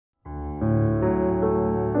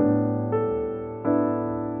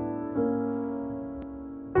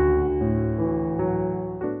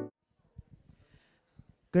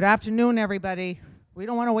Good afternoon, everybody. We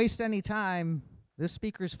don't want to waste any time. This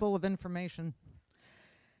speaker's full of information.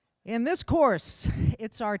 In this course,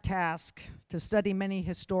 it's our task to study many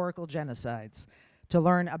historical genocides, to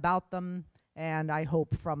learn about them, and I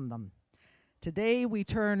hope from them. Today, we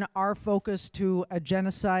turn our focus to a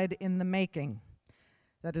genocide in the making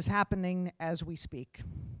that is happening as we speak.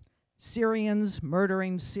 Syrians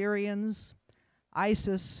murdering Syrians,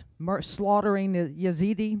 ISIS slaughtering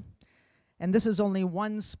Yazidi, and this is only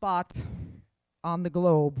one spot on the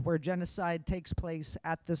globe where genocide takes place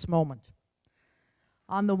at this moment.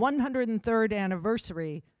 On the 103rd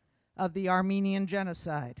anniversary of the Armenian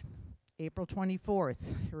genocide, April 24th,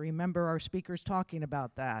 remember our speakers talking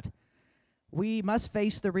about that, we must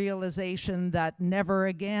face the realization that never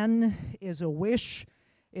again is a wish.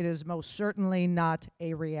 It is most certainly not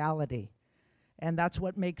a reality. And that's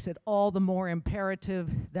what makes it all the more imperative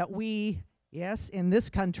that we, yes, in this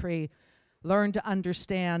country, learn to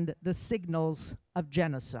understand the signals of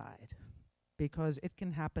genocide, because it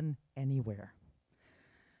can happen anywhere.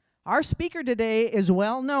 Our speaker today is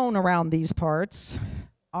well known around these parts,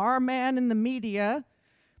 our man in the media,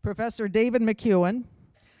 Professor David McCuan.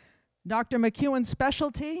 Dr. McCuan's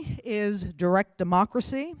specialty is direct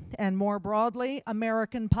democracy and, more broadly,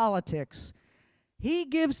 American politics. He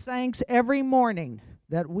gives thanks every morning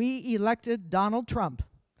that we elected Donald Trump,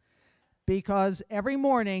 because every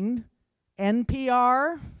morning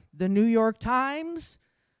NPR, the New York Times,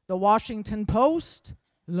 the Washington Post,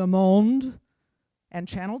 Le Monde, and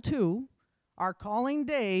Channel 2 are calling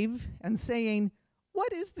Dave and saying,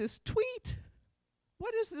 "What is this tweet?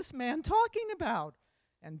 What is this man talking about?"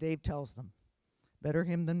 And Dave tells them, better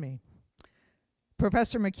him than me.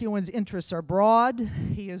 Professor McCuan's interests are broad.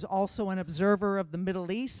 He is also an observer of the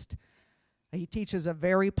Middle East. He teaches a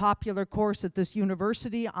very popular course at this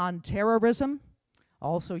university on terrorism,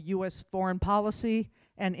 also U.S. foreign policy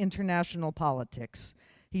and international politics.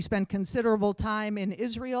 He spent considerable time in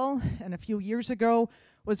Israel, and a few years ago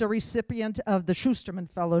was a recipient of the Schusterman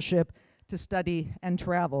Fellowship to study and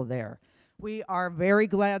travel there. We are very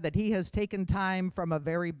glad that he has taken time from a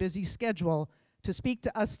very busy schedule to speak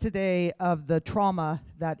to us today of the trauma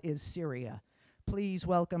that is Syria. Please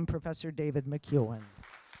welcome Professor David McCuan.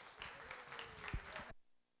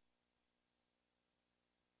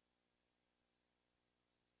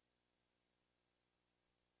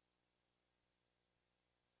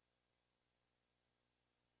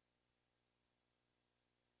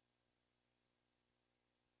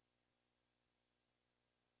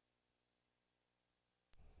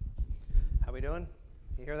 How we doing?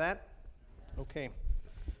 You hear that? Okay.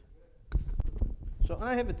 So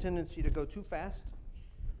I have a tendency to go too fast,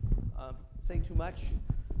 say too much,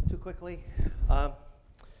 too quickly.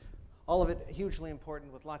 All of it hugely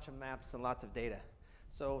important with lots of maps and lots of data.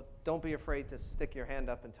 So don't be afraid to stick your hand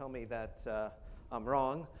up and tell me that I'm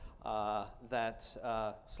wrong,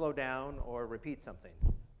 slow down or repeat something.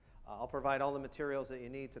 I'll provide all the materials that you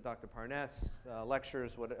need to Dr. Parnes,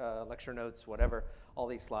 lectures, lecture notes, whatever, all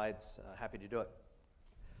these slides, happy to do it.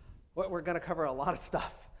 We're going to cover a lot of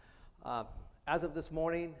stuff. As of this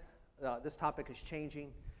morning, this topic is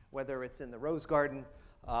changing, whether it's in the Rose Garden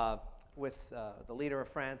with the leader of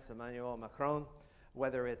France, Emmanuel Macron,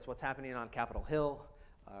 whether it's what's happening on Capitol Hill,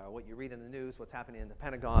 what you read in the news, what's happening in the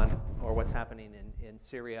Pentagon, or what's happening in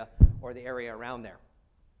Syria or the area around there.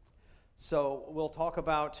 So we'll talk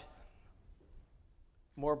about,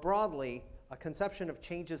 more broadly, a conception of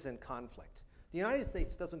changes in conflict. The United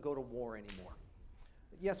States doesn't go to war anymore.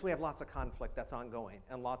 Yes, we have lots of conflict that's ongoing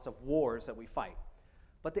and lots of wars that we fight.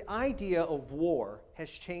 But the idea of war has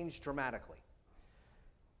changed dramatically.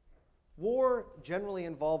 War generally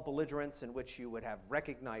involved belligerence in which you would have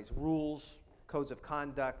recognized rules, codes of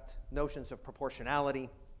conduct, notions of proportionality,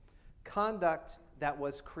 conduct that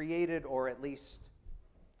was created or at least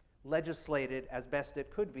legislated as best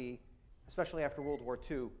it could be, especially after World War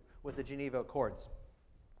II with the Geneva Accords,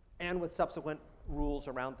 and with subsequent rules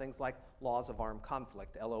around things like laws of armed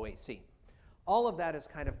conflict, LOAC. All of that has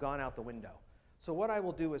kind of gone out the window. So what I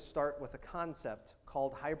will do is start with a concept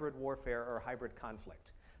called hybrid warfare or hybrid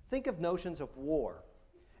conflict. Think of notions of war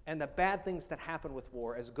and the bad things that happen with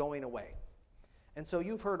war as going away. And so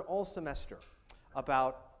you've heard all semester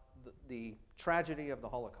about the tragedy of the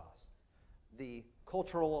Holocaust, the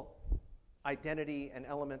cultural identity and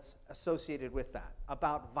elements associated with that,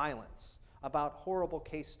 about violence, about horrible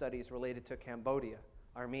case studies related to Cambodia,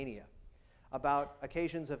 Armenia, about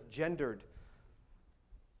occasions of gendered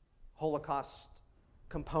Holocaust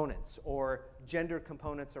components or gendered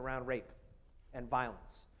components around rape and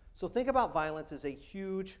violence. So think about violence as a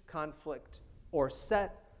huge conflict or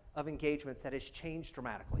set of engagements that has changed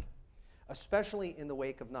dramatically. especially in the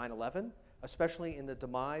wake of 9/11, especially in the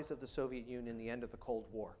demise of the Soviet Union, the end of the Cold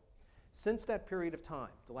War. Since that period of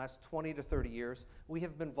time, the last 20 to 30 years, we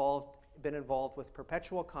have been involved with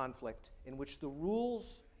perpetual conflict in which the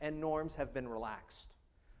rules and norms have been relaxed.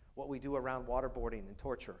 What we do around waterboarding and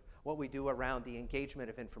torture, what we do around the engagement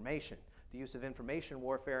of information, the use of information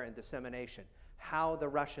warfare and dissemination, how the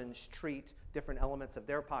Russians treat different elements of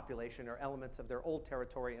their population or elements of their old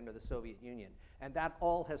territory under the Soviet Union. And that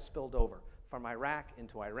all has spilled over from Iraq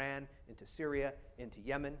into Iran, into Syria, into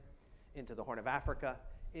Yemen, into the Horn of Africa,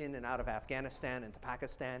 in and out of Afghanistan, into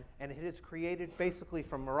Pakistan, and it has created, basically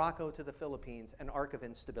from Morocco to the Philippines, an arc of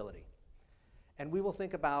instability. And we will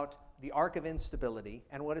think about the arc of instability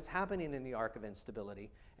and what is happening in the arc of instability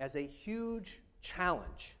as a huge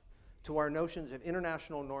challenge to our notions of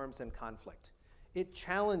international norms and conflict. It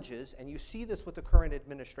challenges, and you see this with the current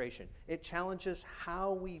administration, it challenges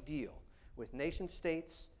how we deal with nation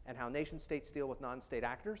states and how nation states deal with non-state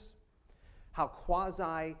actors, how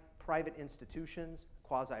quasi-private institutions,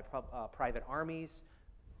 quasi-private armies,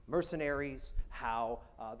 mercenaries, how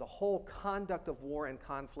the whole conduct of war and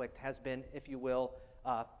conflict has been, if you will,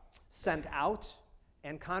 sent out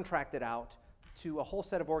and contracted out to a whole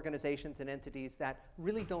set of organizations and entities that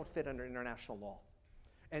really don't fit under international law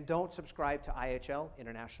and don't subscribe to IHL,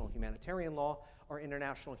 International Humanitarian Law, or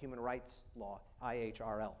International Human Rights Law,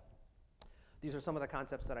 IHRL. These are some of the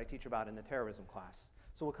concepts that I teach about in the terrorism class.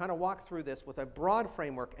 So we'll kind of walk through this with a broad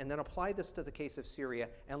framework and then apply this to the case of Syria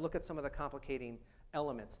and look at some of the complicating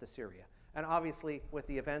elements to Syria. And obviously, with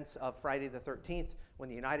the events of Friday the 13th, when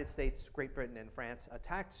the United States, Great Britain, and France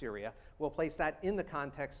attacked Syria, we'll place that in the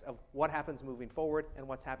context of what happens moving forward and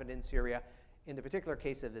what's happened in Syria, in the particular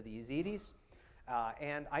case of the Yazidis,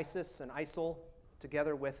 and ISIS and ISIL,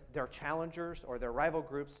 together with their challengers or their rival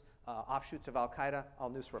groups, offshoots of Al-Qaeda,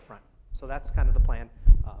 al-Nusra Front. So that's kind of the plan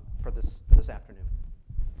for this afternoon.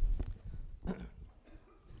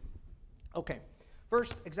 Okay,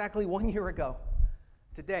 first, exactly 1 year ago,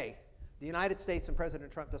 today, the United States and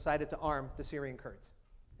President Trump decided to arm the Syrian Kurds,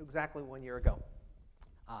 exactly 1 year ago.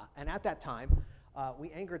 And at that time,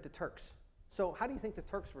 we angered the Turks. So how do you think the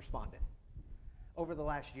Turks responded over the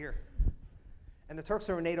last year? And the Turks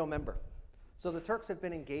are a NATO member. So the Turks have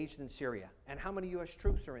been engaged in Syria. And how many US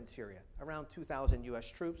troops are in Syria? Around 2,000 US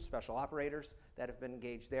troops, special operators that have been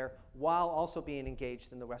engaged there, while also being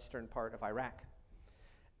engaged in the western part of Iraq.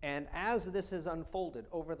 And as this has unfolded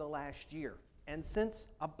over the last year, and since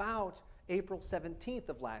about April 17th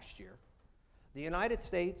of last year, the United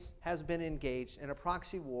States has been engaged in a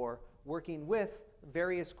proxy war working with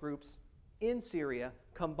various groups in Syria,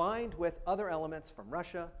 combined with other elements from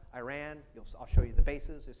Russia, Iran. I'll show you the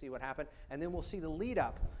bases, you'll see what happened, and then we'll see the lead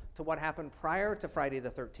up to what happened prior to Friday the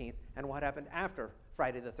 13th and what happened after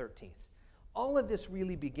Friday the 13th. All of this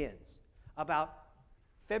really begins about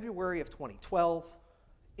February of 2012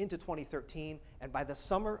 into 2013, and by the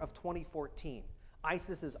summer of 2014,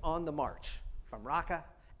 ISIS is on the march from Raqqa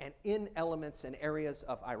and in elements and areas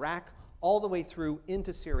of Iraq all the way through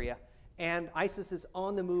into Syria. And ISIS is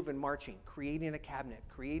on the move and marching, creating a cabinet,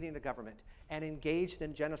 creating a government, and engaged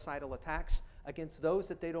in genocidal attacks against those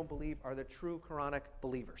that they don't believe are the true Quranic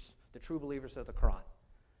believers, the true believers of the Quran,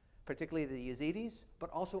 particularly the Yazidis,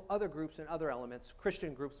 but also other groups and other elements,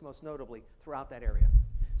 Christian groups most notably, throughout that area.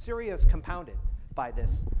 Syria is compounded by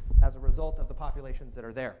this as a result of the populations that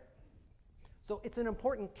are there. So it's an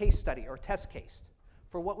important case study or test case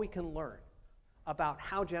for what we can learn about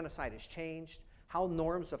how genocide has changed, how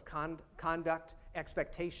norms of conduct,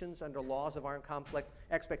 expectations under laws of armed conflict,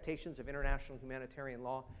 expectations of international humanitarian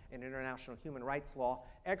law and international human rights law,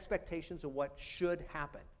 expectations of what should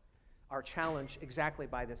happen are challenged exactly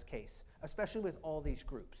by this case, especially with all these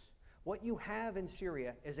groups. What you have in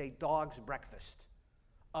Syria is a dog's breakfast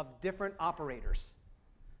of different operators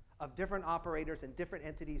and different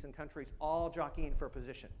entities and countries all jockeying for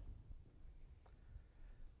position.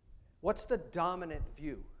 What's the dominant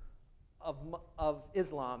view of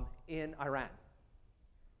Islam in Iran?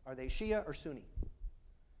 Are they Shia or Sunni?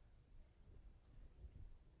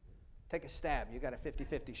 Take a stab, you got a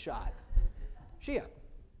 50-50 shot. Shia.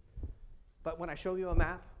 But when I show you a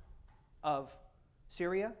map of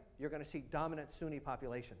Syria, you're going to see dominant Sunni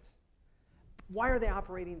populations. Why are they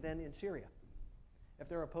operating then in Syria if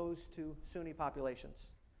they're opposed to Sunni populations?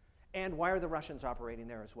 And why are the Russians operating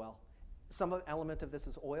there as well? Some element of this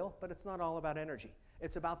is oil, but it's not all about energy.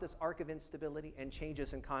 It's about this arc of instability and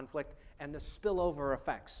changes in conflict and the spillover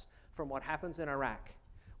effects from what happens in Iraq,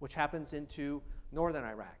 which happens into northern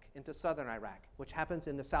Iraq, into southern Iraq, which happens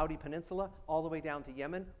in the Saudi Peninsula, all the way down to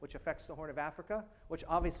Yemen, which affects the Horn of Africa, which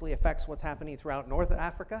obviously affects what's happening throughout North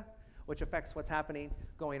Africa, which affects what's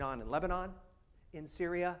going on in Lebanon, in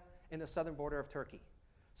Syria, in the southern border of Turkey.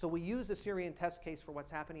 So we use the Syrian test case for what's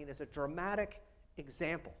happening as a dramatic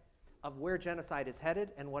example of where genocide is headed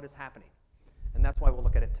and what is happening. And that's why we'll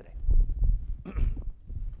look at it today.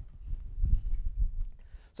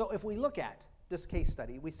 So if we look at this case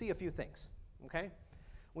study, we see a few things, okay?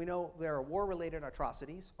 We know there are war-related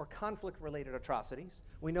atrocities or conflict-related atrocities.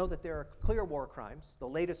 We know that there are clear war crimes, the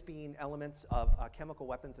latest being elements of chemical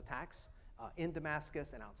weapons attacks in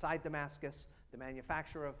Damascus and outside Damascus, the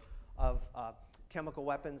manufacture of chemical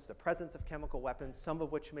weapons, the presence of chemical weapons, some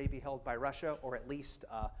of which may be held by Russia, or at least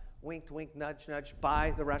wink, wink, nudge, nudge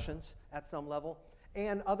by the Russians at some level,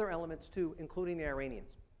 and other elements too, including the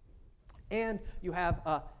Iranians. And you have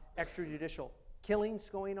extrajudicial killings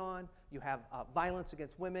going on, you have violence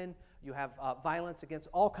against women, you have violence against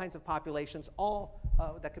all kinds of populations, all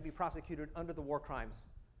that could be prosecuted under the war crimes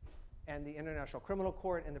and the International Criminal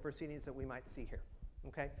Court and the proceedings that we might see here.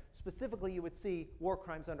 Okay? Specifically, you would see war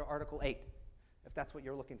crimes under Article 8, if that's what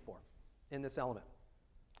you're looking for in this element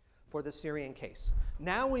for the Syrian case.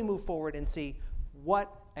 Now we move forward and see what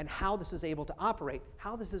and how this is able to operate,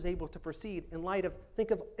 how this is able to proceed in light of,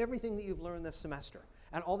 think of everything that you've learned this semester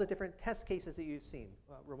and all the different test cases that you've seen.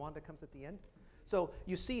 Rwanda comes at the end. So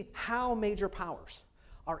you see how major powers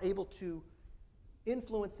are able to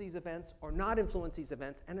influence these events or not influence these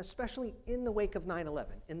events, and especially in the wake of 9/11,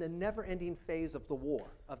 in the never-ending phase of the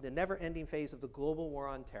war, of the never-ending phase of the global war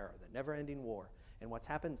on terror, the never-ending war, and what's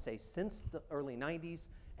happened, say, since the early 90s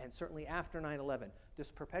and certainly after 9/11,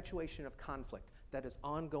 this perpetuation of conflict that is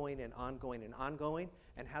ongoing and ongoing and ongoing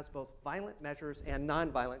and has both violent measures and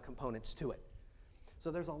nonviolent components to it.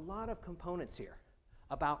 So there's a lot of components here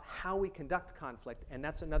about how we conduct conflict, and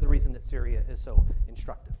that's another reason that Syria is so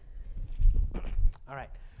instructive. All right,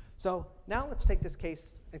 so now let's take this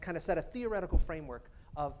case and kind of set a theoretical framework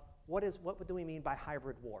of what do we mean by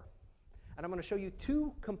hybrid war. And I'm going to show you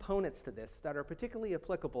two components to this that are particularly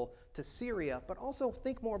applicable to Syria, but also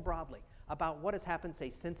think more broadly about what has happened, say,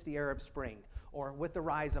 since the Arab Spring, or with the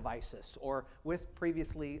rise of ISIS, or with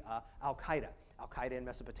previously Al-Qaeda in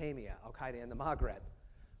Mesopotamia, Al-Qaeda in the Maghreb,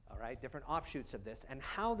 all right, different offshoots of this, and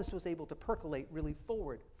how this was able to percolate really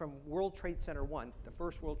forward from World Trade Center 1, the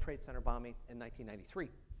first World Trade Center bombing in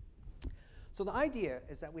 1993. So the idea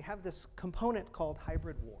is that we have this component called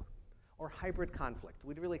hybrid war, or hybrid conflict.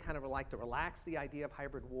 We'd really kind of like to relax the idea of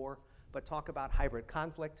hybrid war, but talk about hybrid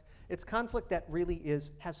conflict. It's conflict that really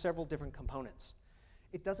has several different components.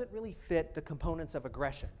 It doesn't really fit the components of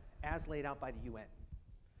aggression as laid out by the UN.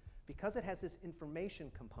 Because it has this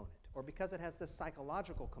information component, or because it has this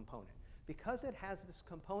psychological component, because it has this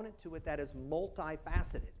component to it that is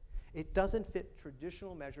multifaceted, it doesn't fit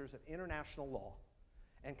traditional measures of international law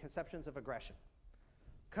and conceptions of aggression.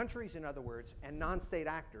 Countries, in other words, and non-state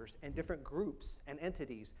actors and different groups and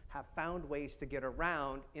entities have found ways to get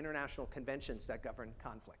around international conventions that govern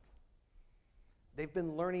conflict. They've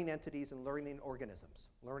been learning entities and learning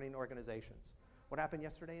organisms, learning organizations. What happened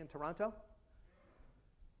yesterday in Toronto?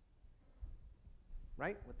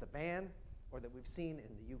 Right, with the ban, or that we've seen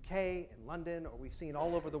in the UK, in London, or we've seen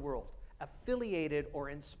all over the world, affiliated or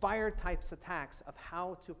inspired types of attacks of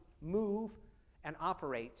how to move and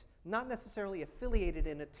operate, not necessarily affiliated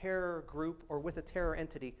in a terror group or with a terror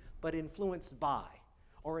entity, but influenced by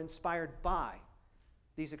or inspired by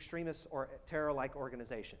these extremist or terror-like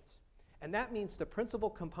organizations. And that means the principal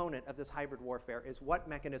component of this hybrid warfare is what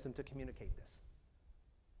mechanism to communicate this?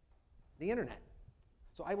 The internet.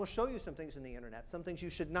 So I will show you some things in the internet, some things you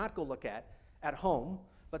should not go look at home,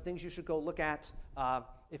 but things you should go look at,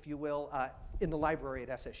 if you will, in the library at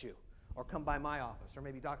SSU, or come by my office, or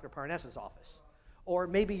maybe Dr. Parness's office, or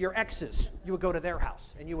maybe your exes, you would go to their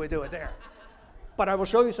house and you would do it there. But I will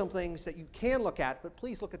show you some things that you can look at, but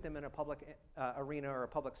please look at them in a public arena or a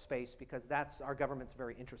public space, because that's, our government's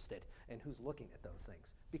very interested in who's looking at those things,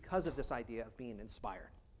 because of this idea of being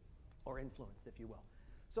inspired or influenced, if you will.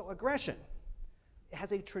 So aggression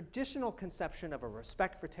has a traditional conception of a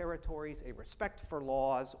respect for territories, a respect for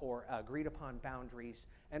laws or agreed upon boundaries,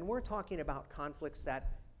 and we're talking about conflicts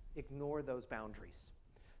that ignore those boundaries.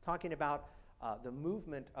 Talking about the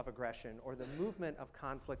movement of aggression or the movement of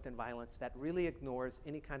conflict and violence that really ignores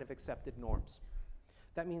any kind of accepted norms.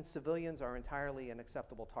 That means civilians are entirely an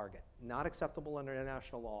acceptable target, not acceptable under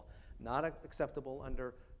international law, not acceptable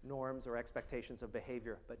under norms or expectations of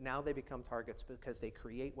behavior, but now they become targets because they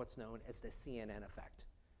create what's known as the CNN effect.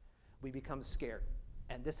 We become scared,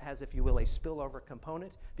 and this has, if you will, a spillover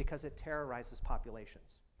component because it terrorizes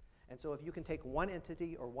populations. And so if you can take one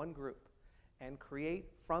entity or one group and create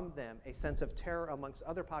from them a sense of terror amongst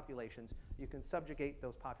other populations, you can subjugate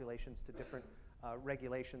those populations to different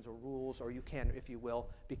regulations or rules, or you can, if you will,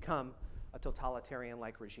 become a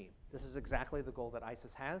totalitarian-like regime. This is exactly the goal that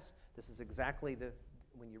ISIS has. This is exactly the,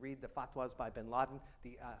 when you read the fatwas by bin Laden,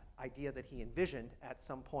 the idea that he envisioned at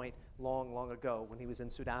some point long, long ago when he was in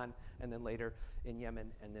Sudan, and then later in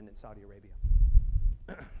Yemen, and then in Saudi Arabia.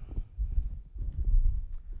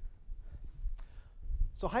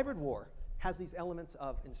 So hybrid war has these elements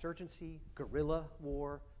of insurgency, guerrilla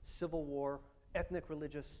war, civil war, ethnic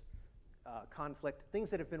religious conflict, things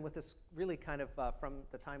that have been with us really kind of from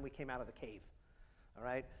the time we came out of the cave, all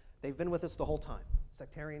right? They've been with us the whole time.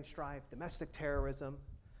 Sectarian strife, domestic terrorism.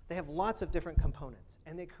 They have lots of different components,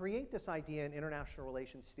 and they create this idea in international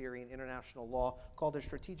relations theory and international law called a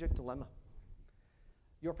strategic dilemma.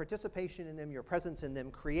 Your participation in them, your presence in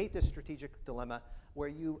them, create this strategic dilemma where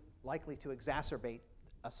you likely to exacerbate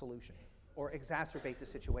a solution or exacerbate the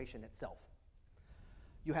situation itself.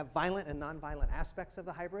 You have violent and nonviolent aspects of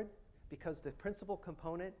the hybrid because the principal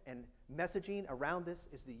component and messaging around this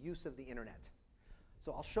is the use of the internet.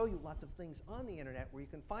 So I'll show you lots of things on the internet where you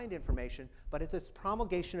can find information, but it's this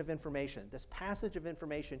promulgation of information, this passage of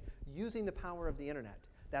information using the power of the internet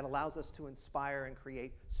that allows us to inspire and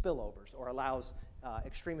create spillovers or allows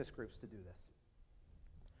extremist groups to do this.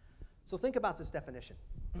 So think about this definition,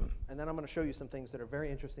 and then I'm going to show you some things that are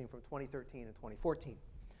very interesting from 2013 and 2014.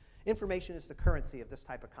 Information is the currency of this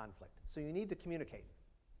type of conflict, so you need to communicate,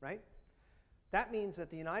 right? That means that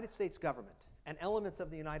the United States government and elements of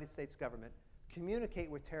the United States government communicate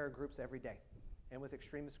with terror groups every day and with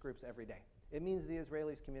extremist groups every day. It means the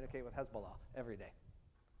Israelis communicate with Hezbollah every day.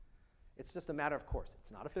 It's just a matter of course.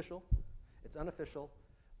 It's not official, it's unofficial,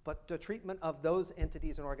 but the treatment of those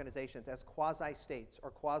entities and organizations as quasi-states or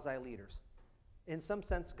quasi-leaders, in some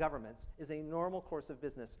sense governments, is a normal course of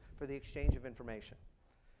business for the exchange of information.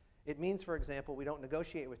 It means, for example, we don't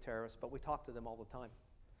negotiate with terrorists, but we talk to them all the time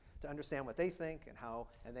to understand what they think and how,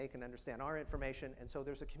 and they can understand our information, and so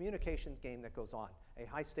there's a communication game that goes on, a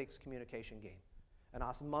high-stakes communication game,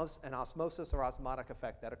 an osmosis or osmotic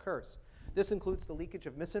effect that occurs. This includes the leakage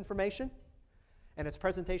of misinformation and its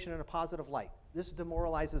presentation in a positive light. This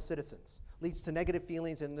demoralizes citizens, leads to negative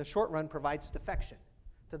feelings, and in the short run provides defection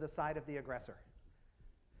to the side of the aggressor.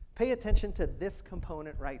 Pay attention to this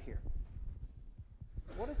component right here.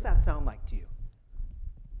 What does that sound like to you?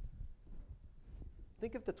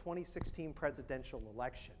 Think of the 2016 presidential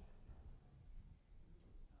election.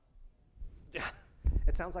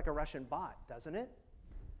 It sounds like a Russian bot, doesn't it?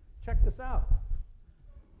 Check this out.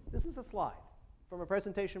 This is a slide from a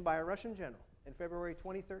presentation by a Russian general in February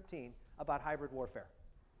 2013 about hybrid warfare.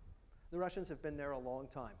 The Russians have been there a long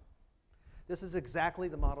time. This is exactly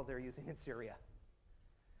the model they're using in Syria.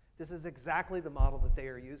 This is exactly the model that they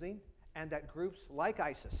are using and that groups like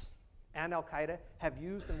ISIS and Al-Qaeda have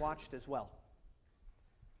used and watched as well.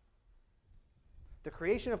 The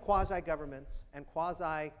creation of quasi-governments and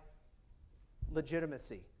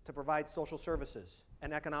quasi-legitimacy to provide social services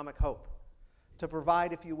and economic hope, to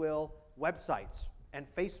provide, if you will, websites and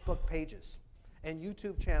Facebook pages and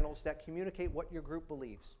YouTube channels that communicate what your group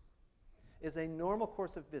believes, is a normal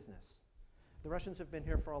course of business. The Russians have been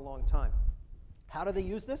here for a long time. How do they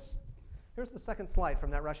use this? Here's the second slide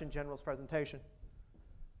from that Russian general's presentation.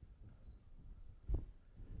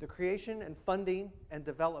 The creation and funding and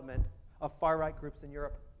development of far-right groups in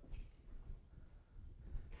Europe.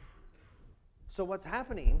 So what's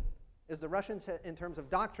happening is the Russians, in terms of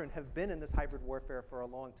doctrine, have been in this hybrid warfare for a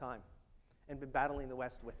long time and been battling the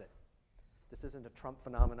West with it. This isn't a Trump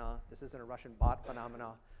phenomena. This isn't a Russian bot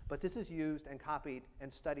phenomena. But this is used and copied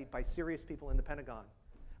and studied by serious people in the Pentagon,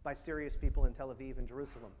 by serious people in Tel Aviv and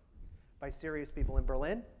Jerusalem, by serious people in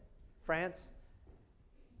Berlin, France,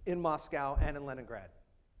 in Moscow, and in Leningrad,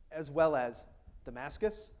 as well as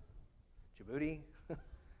Damascus, Djibouti,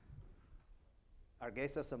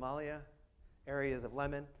 Hargeisa, Somalia, areas of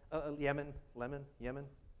Yemen,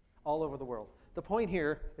 all over the world. The point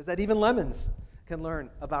here is that even lemons can learn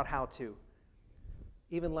about how to.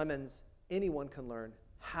 Even lemons, anyone can learn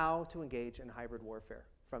how to engage in hybrid warfare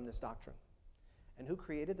from this doctrine. And who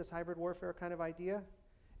created this hybrid warfare kind of idea?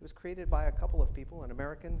 It was created by a couple of people, an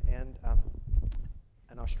American and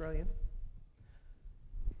an Australian.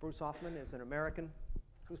 Bruce Hoffman is an American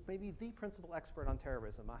who's maybe the principal expert on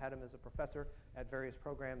terrorism. I had him as a professor at various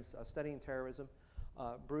programs studying terrorism.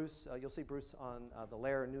 Bruce, you'll see Bruce on the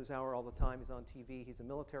Lair NewsHour all the time. He's on TV. He's a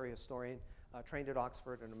military historian, trained at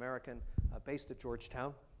Oxford, an American, based at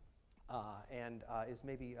Georgetown, and is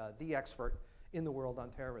maybe the expert in the world on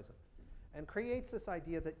terrorism. And creates this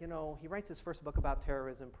idea that, you know, he writes his first book about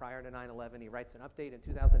terrorism prior to 9/11. He writes an update in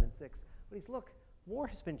 2006. But he's, look, war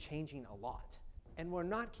has been changing a lot, and we're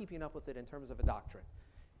not keeping up with it in terms of a doctrine.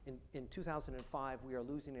 In 2005, we are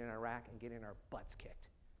losing in Iraq and getting our butts kicked.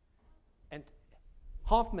 And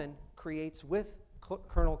Hoffman creates with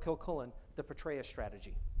Colonel Kilcullen the Petraeus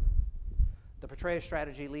strategy. The Petraeus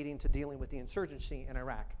strategy leading to dealing with the insurgency in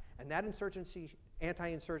Iraq. And that insurgency,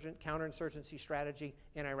 anti-insurgent, counterinsurgency strategy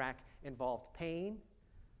in Iraq involved paying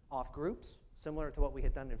off groups, similar to what we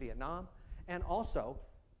had done in Vietnam, and also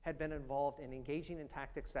had been involved in engaging in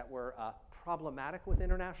tactics that were problematic with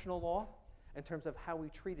international law in terms of how we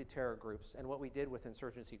treated terror groups and what we did with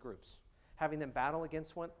insurgency groups, having them battle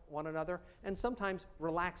against one another, and sometimes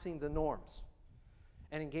relaxing the norms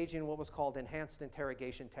and engaging in what was called enhanced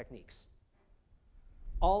interrogation techniques,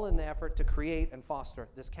 all in the effort to create and foster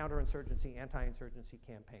this counterinsurgency, anti-insurgency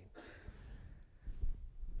campaign.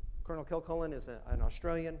 Colonel Kilcullen is an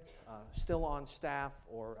Australian, still on staff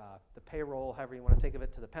or the payroll, however you want to think of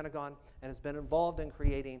it, to the Pentagon, and has been involved in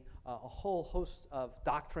creating a whole host of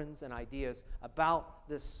doctrines and ideas about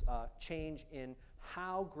this change in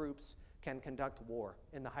how groups can conduct war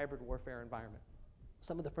in the hybrid warfare environment.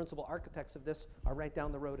 Some of the principal architects of this are right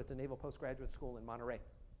down the road at the Naval Postgraduate School in Monterey,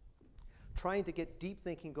 trying to get deep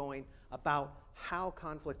thinking going about how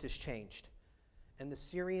conflict has changed. And the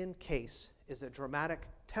Syrian case is a dramatic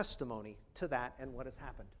testimony to that and what has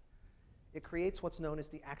happened. It creates what's known as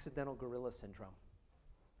the accidental guerrilla syndrome.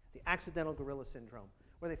 The accidental guerrilla syndrome,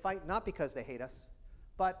 where they fight not because they hate us,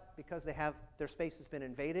 but because their space has been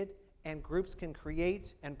invaded, and groups can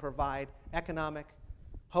create and provide economic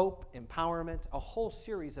hope, empowerment, a whole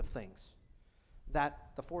series of things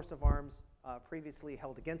that the force of arms previously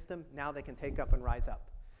held against them, now they can take up and rise up.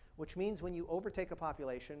 Which means when you overtake a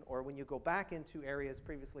population or when you go back into areas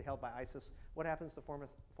previously held by ISIS, what happens to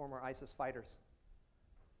former ISIS fighters?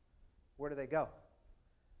 Where do they go?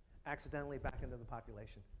 Accidentally back into the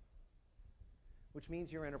population. Which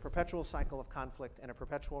means you're in a perpetual cycle of conflict and a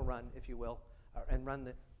perpetual run, if you will, and run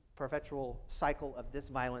the perpetual cycle of this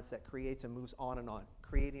violence that creates and moves on,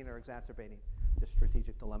 creating or exacerbating this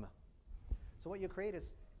strategic dilemma. So what you create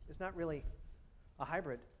is not really a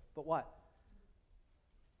hybrid, but what?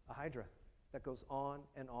 A hydra that goes on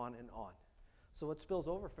and on and on. So it spills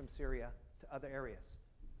over from Syria to other areas.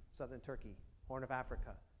 Southern Turkey, Horn of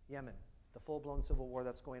Africa, Yemen, the full-blown civil war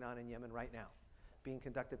that's going on in Yemen right now, being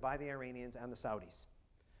conducted by the Iranians and the Saudis,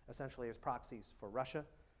 essentially as proxies for Russia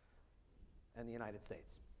and the United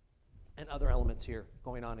States, and other elements here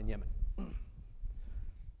going on in Yemen.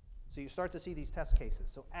 So you start to see these test cases.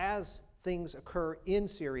 So as things occur in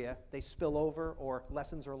Syria, they spill over, or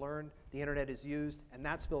lessons are learned, the internet is used, and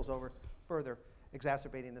that spills over, further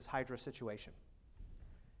exacerbating this hydra situation.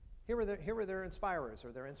 Here were their inspirers,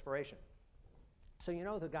 or their inspiration. So you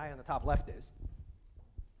know who the guy on the top left is.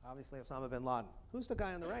 Obviously Osama bin Laden. Who's the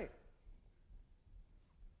guy on the right?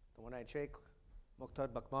 The one-eyed sheikh, Muqtada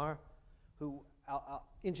Bakmar, who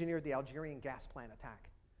engineered the Algerian gas plant attack,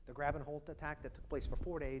 the grab and hold attack that took place for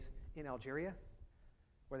 4 days in Algeria,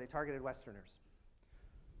 where they targeted Westerners.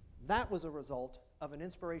 That was a result of an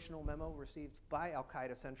inspirational memo received by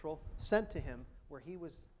Al-Qaeda Central, sent to him, where he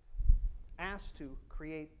was asked to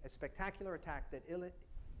create a spectacular attack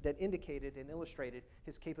that indicated and illustrated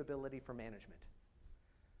his capability for management.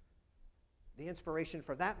 The inspiration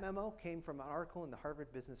for that memo came from an article in the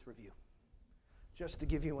Harvard Business Review. Just to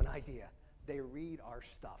give you an idea, they read our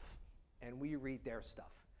stuff, and we read their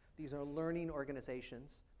stuff. These are learning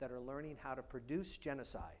organizations that are learning how to produce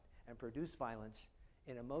genocide and produce violence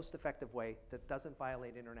in a most effective way that doesn't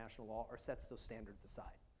violate international law or sets those standards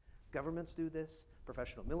aside. Governments do this,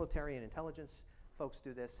 professional military and intelligence folks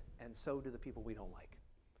do this, and so do the people we don't like.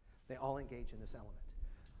 They all engage in this element.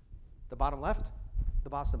 The bottom left, the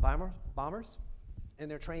Boston bombers in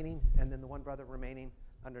their training, and then the one brother remaining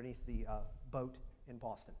underneath the boat in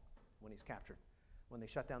Boston when he's captured. When they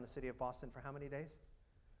shut down the city of Boston for how many days?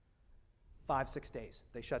 5-6 days.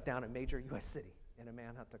 They shut down a major U.S. city in a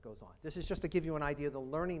manhunt that goes on. This is just to give you an idea of the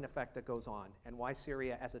learning effect that goes on and why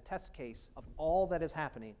Syria, as a test case of all that is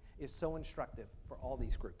happening, is so instructive for all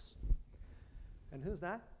these groups. And who's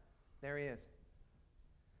that? There he is,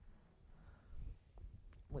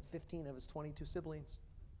 with 15 of his 22 siblings.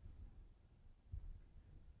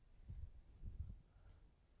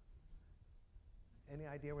 Any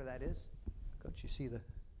idea where that is? Don't you see the...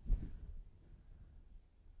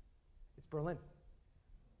 It's Berlin.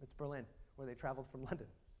 It's Berlin, where they traveled from London,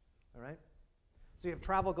 all right? So you have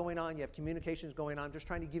travel going on, you have communications going on. I'm just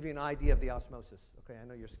trying to give you an idea of the osmosis. Okay, I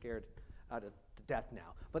know you're scared out of death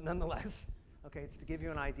now, but nonetheless, okay, it's to give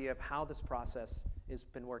you an idea of how this process has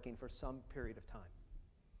been working for some period of time.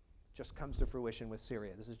 Just comes to fruition with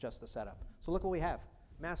Syria. This is just the setup. So look what we have.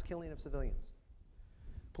 Mass killing of civilians,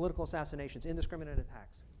 political assassinations, indiscriminate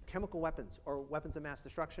attacks, chemical weapons or weapons of mass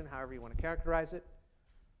destruction, however you want to characterize it.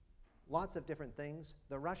 Lots of different things.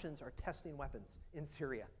 The Russians are testing weapons in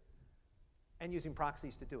Syria and using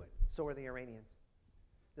proxies to do it. So are the Iranians.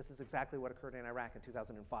 This is exactly what occurred in Iraq in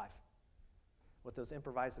 2005 with those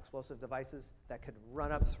improvised explosive devices that could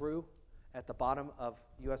run up through at the bottom of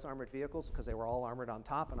US armored vehicles because they were all armored on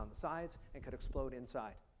top and on the sides and could explode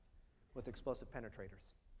inside with explosive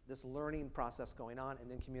penetrators. This learning process going on and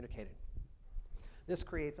then communicating. This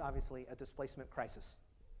creates, obviously, a displacement crisis.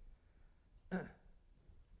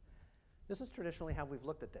 This is traditionally how we've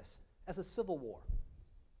looked at this, as a civil war.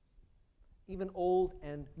 Even old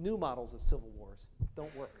and new models of civil wars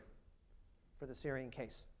don't work for the Syrian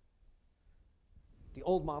case. The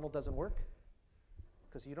old model doesn't work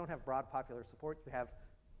because you don't have broad popular support. You have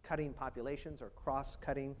cutting populations or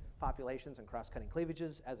cross-cutting populations and cross-cutting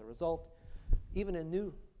cleavages as a result. Even in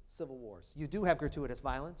new civil wars, you do have gratuitous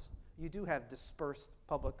violence. You do have dispersed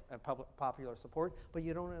public and popular support, but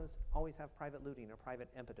you don't always have private looting or private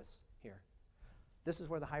impetus here. This is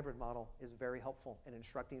where the hybrid model is very helpful in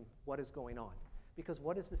instructing what is going on. Because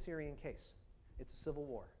what is the Syrian case? It's a civil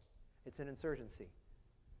war. It's an insurgency.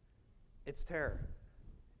 It's terror.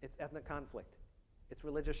 It's ethnic conflict. It's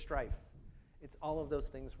religious strife. It's all of those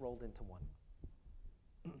things rolled into one.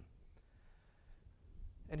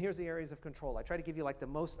 And here's the areas of control. I try to give you like the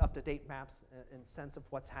most up-to-date maps and sense of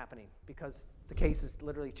what's happening because the case is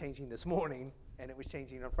literally changing this morning, and it was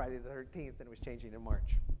changing on Friday the 13th, and it was changing in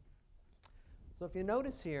March. So if you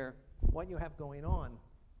notice here, what you have going on,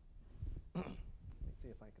 let me see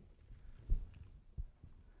if I can.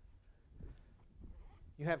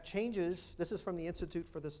 You have changes. This is from the Institute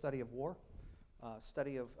for the Study of War,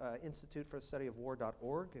 Institute for the Study of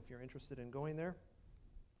War.org, if you're interested in going there.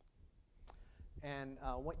 And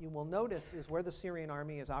what you will notice is where the Syrian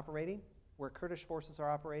army is operating, where Kurdish forces are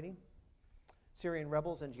operating, Syrian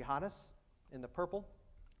rebels and jihadists in the purple,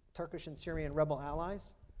 Turkish and Syrian rebel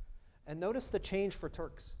allies. And notice the change for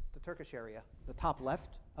Turks, the Turkish area, the top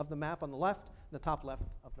left of the map on the left, the top left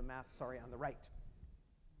of the map, on the right.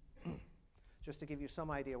 Just to give you some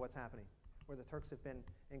idea what's happening, where the Turks have been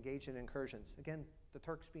engaged in incursions. Again, the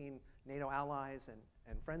Turks being NATO allies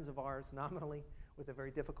and friends of ours nominally with a very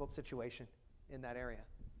difficult situation in that area.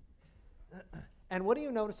 And what do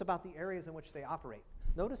you notice about the areas in which they operate?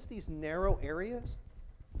 Notice these narrow areas.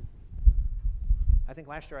 I think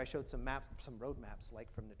last year I showed some road maps, like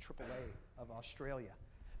from the AAA of Australia,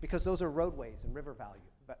 because those are roadways and river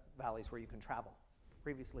valleys where you can travel,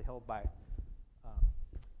 previously held by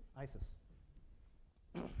ISIS.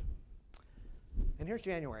 And here's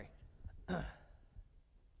January.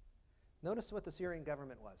 Notice what the Syrian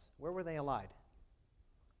government was. Where were they allied?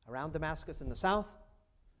 Around Damascus in the south,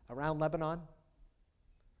 around Lebanon.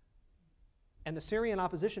 And the Syrian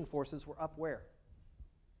opposition forces were up where?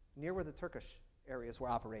 Near where the Turkish areas were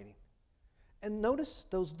operating. And notice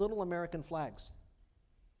those little American flags.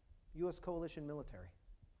 U.S. coalition military.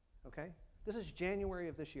 Okay? This is January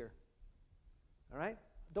of this year. All right?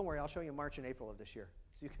 Don't worry, I'll show you March and April of this year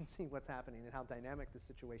so you can see what's happening and how dynamic the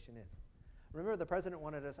situation is. Remember, the president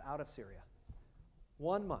wanted us out of Syria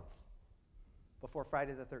 1 month before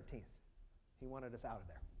Friday the 13th. He wanted us out of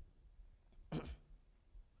there.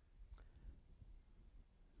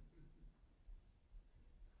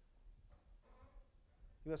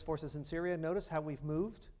 U.S. forces in Syria, notice how we've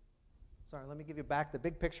moved. Sorry, let me give you back the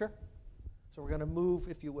big picture. So we're going to move,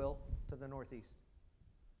 if you will, to the northeast.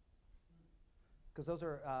 Because those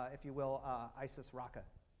are, if you will, ISIS-Raqqa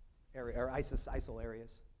area, or ISIS-ISIL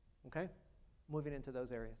areas. Okay? Moving into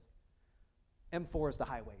those areas. M4 is the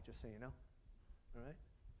highway, just so you know. All right?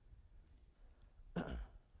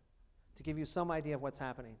 To give you some idea of what's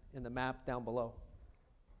happening in the map down below.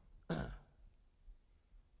 You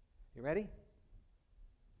ready?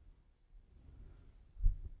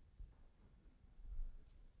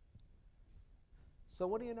 So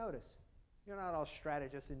what do you notice? You're not all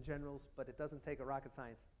strategists and generals, but it doesn't take a rocket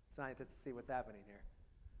scientist to see what's happening here.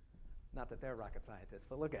 Not that they're rocket scientists,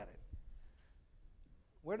 but look at it.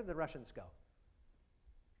 Where did the Russians go?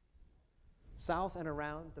 South and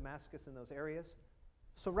around Damascus and those areas.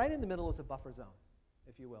 So right in the middle is a buffer zone,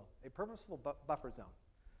 if you will, a purposeful buffer zone.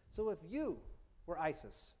 So if you were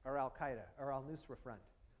ISIS or Al-Qaeda or Al-Nusra Front,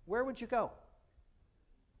 where would you go?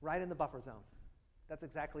 Right in the buffer zone. That's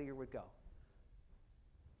exactly where you would go.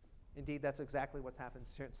 Indeed, that's exactly what's happened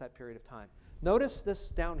since that period of time. Notice this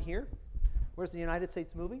down here. Where's the United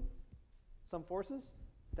States moving? Some forces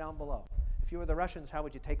down below. If you were the Russians, how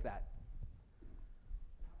would you take that?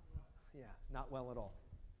 Yeah, not well at all.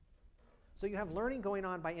 So you have learning going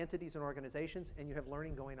on by entities and organizations, and you have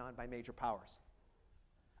learning going on by major powers.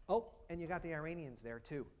 Oh, And you got the Iranians there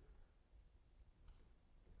too.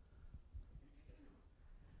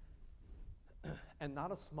 And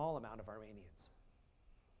not a small amount of Armenians.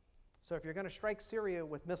 So if you're going to strike Syria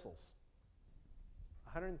with missiles,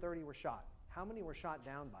 130 were shot. How many were shot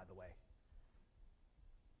down, by the way?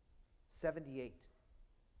 78.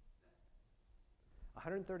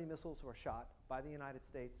 130 missiles were shot by the United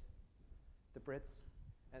States, the Brits,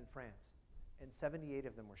 and France, and 78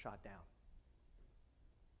 of them were shot down.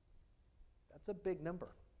 That's a big number,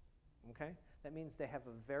 okay? That means they have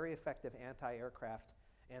a very effective anti-aircraft,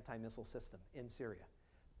 anti-missile system in Syria.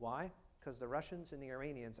 Why? Because the Russians and the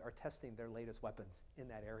Iranians are testing their latest weapons in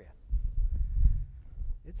that area.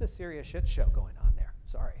 It's a serious shit show going on there.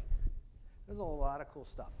 Sorry. There's a lot of cool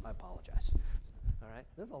stuff. I apologize. All right?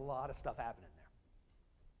 There's a lot of stuff happening there.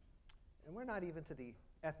 And we're not even to the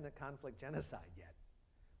ethnic conflict genocide yet.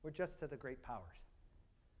 We're just to the great powers.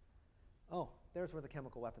 Oh, there's where the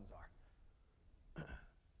chemical weapons are.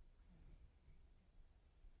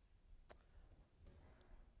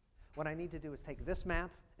 What I need to do is take this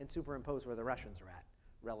map and superimpose where the Russians are at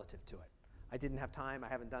relative to it. I didn't have time. I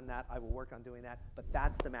haven't done that. I will work on doing that. But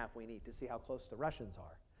that's the map we need to see how close the Russians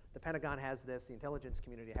are. The Pentagon has this. The intelligence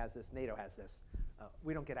community has this. NATO has this.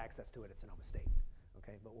 We don't get access to it. It's an own state.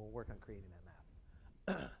 Okay? But we'll work on creating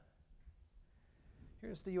that map.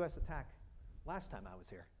 Here's the U.S. attack last time I was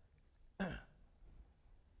here. And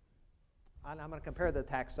I'm going to compare the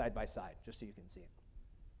attacks side by side, just so you can see it.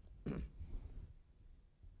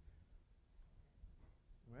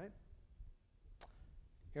 Right?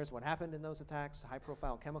 Here's what happened in those attacks,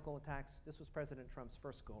 high-profile chemical attacks. This was President Trump's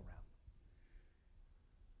first go-around.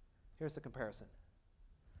 Here's the comparison.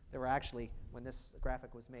 There were actually, when this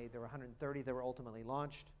graphic was made, there were 130 that were ultimately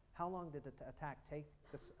launched. How long did the attack take,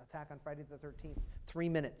 this attack on Friday the 13th? 3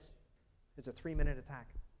 minutes. It's a 3-minute attack.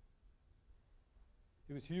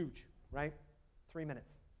 It was huge, right? 3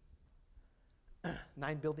 minutes.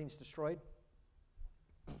 9 buildings destroyed.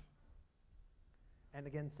 And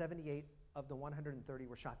again, 78 of the 130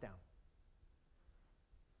 were shot down.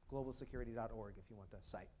 Globalsecurity.org if you want the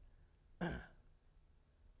site.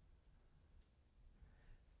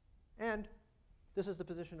 And this is the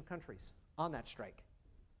position of countries on that strike.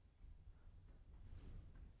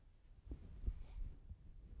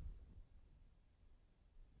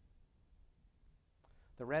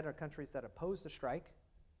 The red are countries that oppose the strike.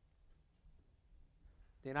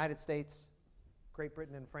 The United States, Great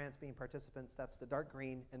Britain, and France being participants, that's the dark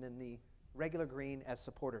green, and then the regular green as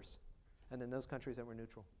supporters, and then those countries that were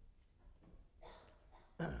neutral.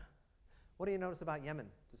 What do you notice about Yemen?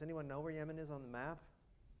 Does anyone know where Yemen is on the map?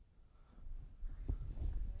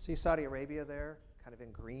 See Saudi Arabia there, kind of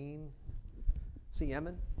in green. See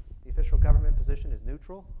Yemen? The official government position is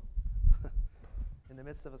neutral. In the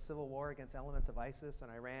midst of a civil war against elements of ISIS and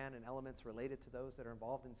Iran and elements related to those that are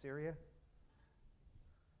involved in Syria.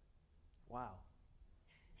 Wow.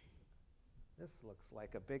 This looks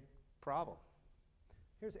like a big problem.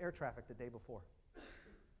 Here's air traffic the day before.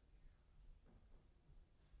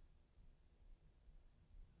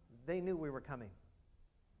 They knew we were coming.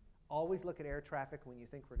 Always look at air traffic when you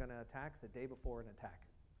think we're going to attack the day before an attack,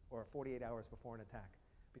 or 48 hours before an attack,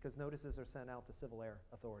 because notices are sent out to civil air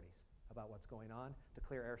authorities about what's going on to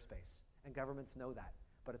clear airspace. And governments know that,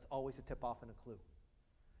 but it's always a tip-off and a clue.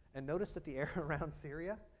 And notice that the air around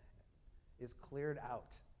Syria is cleared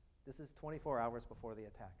out. This is 24 hours before the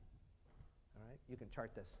attack. All right? You can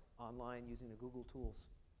chart this online using the Google tools,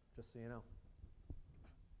 just so you know.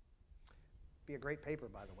 Be a great paper,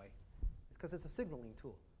 by the way, because it's a signaling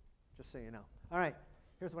tool, just so you know. All right,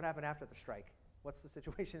 here's what happened after the strike. What's the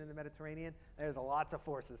situation in the Mediterranean? There's lots of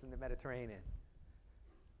forces in the Mediterranean.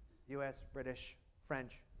 US, British,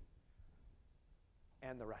 French,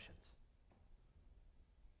 and the Russians.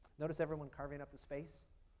 Notice everyone carving up the space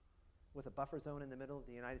with a buffer zone in the middle.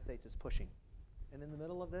 The United States is pushing. And in the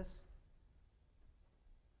middle of this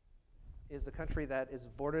is the country that is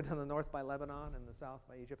bordered on the north by Lebanon and the south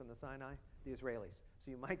by Egypt and the Sinai, the Israelis.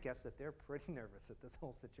 So you might guess that they're pretty nervous at this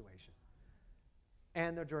whole situation.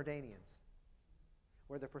 And the Jordanians,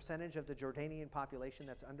 where the percentage of the Jordanian population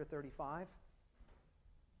that's under 35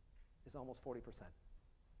 is almost 40%.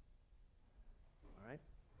 All right?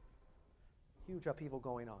 Huge upheaval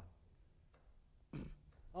going on.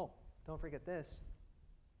 Oh, don't forget this.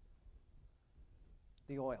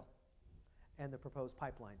 The oil and the proposed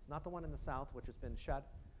pipelines. Not the one in the south, which has been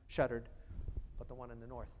shuttered, but the one in the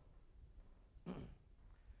north.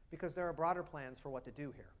 Because there are broader plans for what to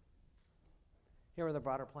do here. Here are the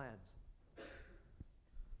broader plans.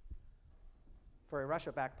 For a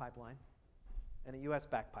Russia-backed pipeline and a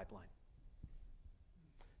US-backed pipeline.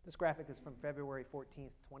 This graphic is from February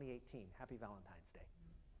 14th, 2018. Happy Valentine's Day.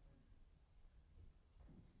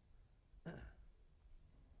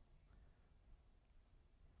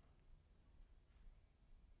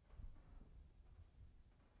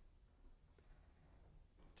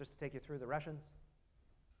 Just to take you through the Russians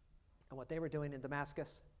and what they were doing in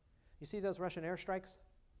Damascus. You see those Russian airstrikes?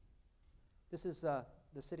 This is the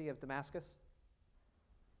city of Damascus.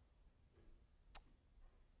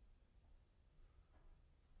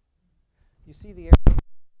 You see the area.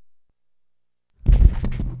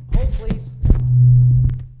 Hold, please.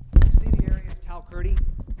 You see the area of Talkurdi?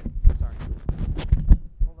 Sorry.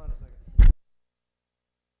 Hold on a second.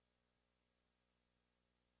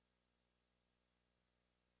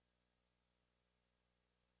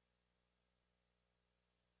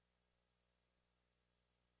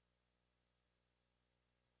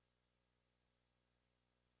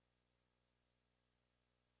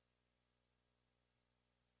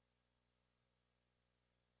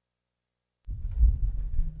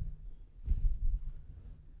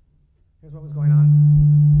 Here's what was going on.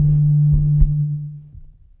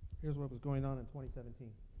 Here's what was going on in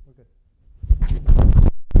 2017. We're good.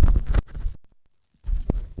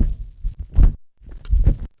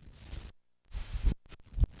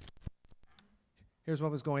 Here's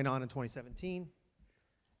what was going on in 2017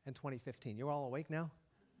 and 2015. You're all awake now?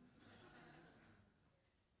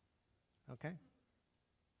 Okay.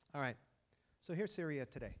 All right. So here's Syria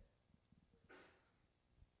today.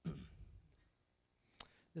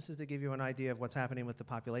 This is to give you an idea of what's happening with the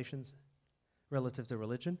populations relative to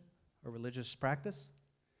religion or religious practice.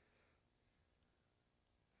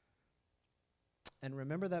 And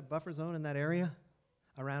remember that buffer zone in that area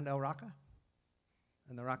around El Raqqa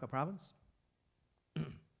and the Raqqa province?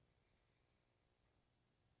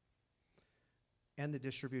 And the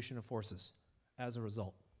distribution of forces as a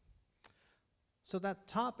result. So that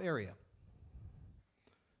top area,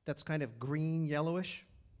 that's kind of green, yellowish,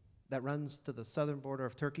 that runs to the southern border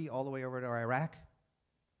of Turkey all the way over to Iraq,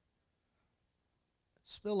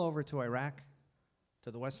 spill over to Iraq, to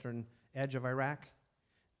the western edge of Iraq,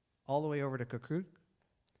 all the way over to Kirkuk,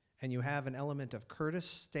 and you have an element of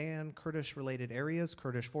Kurdistan, Kurdish-related areas,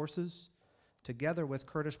 Kurdish forces, together with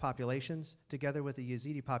Kurdish populations, together with the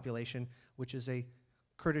Yazidi population, which is a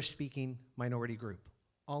Kurdish-speaking minority group,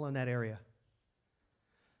 all in that area.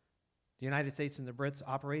 The United States and the Brits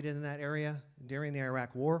operated in that area during the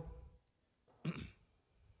Iraq War.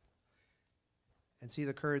 And see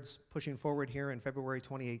the Kurds pushing forward here in February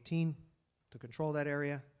 2018 to control that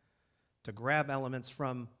area, to grab elements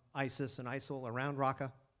from ISIS and ISIL around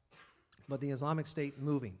Raqqa, but the Islamic State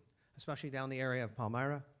moving, especially down the area of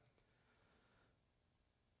Palmyra,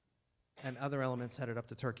 and other elements headed up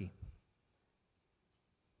to Turkey.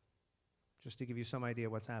 Just to give you some idea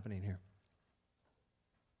what's happening here.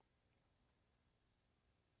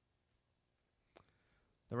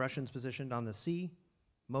 The Russians positioned on the sea,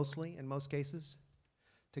 mostly, in most cases,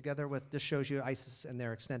 together with, this shows you ISIS and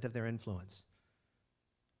their extent of their influence.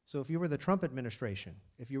 So if you were the Trump administration,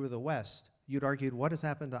 if you were the West, you'd argued, what has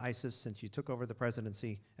happened to ISIS since you took over the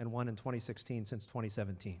presidency and won in 2016 since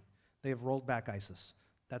 2017? They have rolled back ISIS.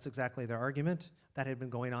 That's exactly their argument. That had been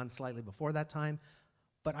going on slightly before that time.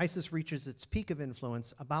 But ISIS reaches its peak of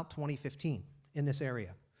influence about 2015 in this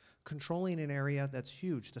area, controlling an area that's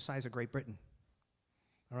huge, the size of Great Britain,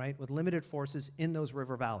 all right, with limited forces in those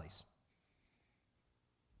river valleys.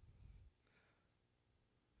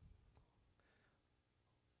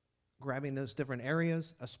 Grabbing those different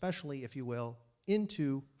areas, especially, if you will,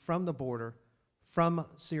 from the border, from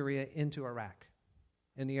Syria into Iraq,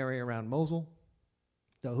 in the area around Mosul,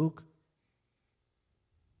 Dahuk,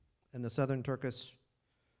 and the southern Turkish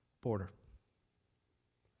border,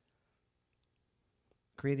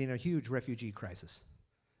 creating a huge refugee crisis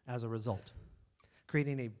as a result,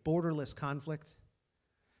 creating a borderless conflict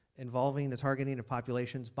involving the targeting of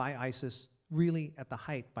populations by ISIS really at the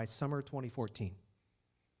height by summer 2014.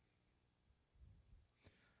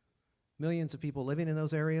 Millions of people living in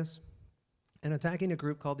those areas and attacking a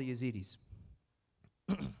group called the Yazidis.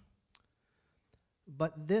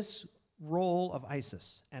 But this role of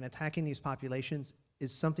ISIS and attacking these populations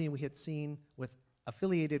is something we had seen with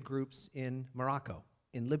affiliated groups in Morocco,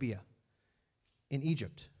 in Libya, in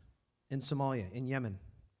Egypt, in Somalia, in Yemen,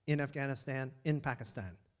 in Afghanistan, in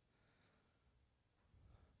Pakistan.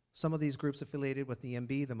 Some of these groups affiliated with the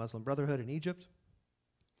MB, the Muslim Brotherhood in Egypt,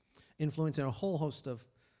 influencing a whole host of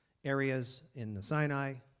areas in the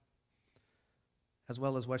Sinai, as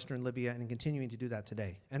well as Western Libya, and continuing to do that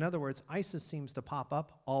today. In other words, ISIS seems to pop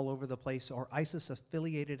up all over the place, or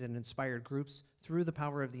ISIS-affiliated and inspired groups through the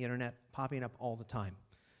power of the internet popping up all the time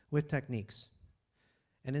with techniques.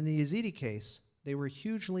 And in the Yazidi case, they were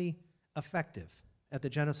hugely effective at the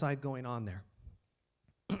genocide going on there.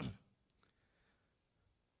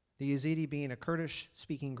 The Yazidi being a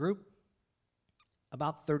Kurdish-speaking group,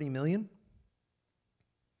 about 30 million.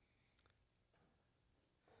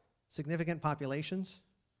 Significant populations.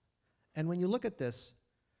 And when you look at this,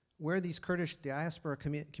 where these Kurdish diaspora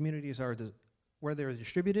communities are, where they're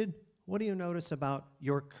distributed, what do you notice about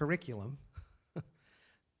your curriculum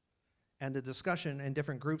and the discussion in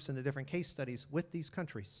different groups and the different case studies with these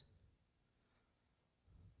countries?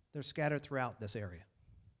 They're scattered throughout this area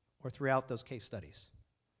or throughout those case studies,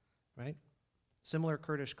 right? Similar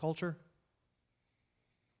Kurdish culture,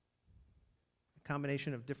 a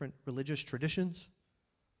combination of different religious traditions.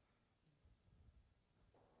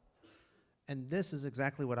 And this is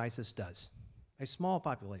exactly what ISIS does. A small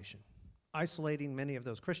population, isolating many of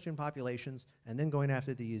those Christian populations and then going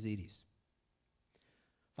after the Yazidis.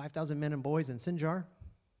 5,000 men and boys in Sinjar,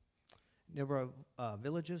 number of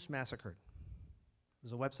villages massacred.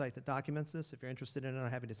 There's a website that documents this. If you're interested in it, I'm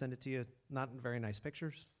happy to send it to you. Not in very nice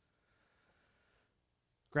pictures.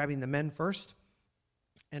 Grabbing the men first,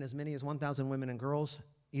 and as many as 1,000 women and girls,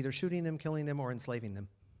 either shooting them, killing them, or enslaving them.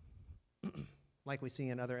 Like we see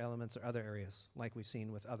in other elements or other areas, like we've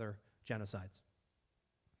seen with other genocides.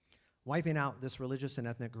 Wiping out this religious and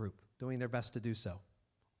ethnic group, doing their best to do so.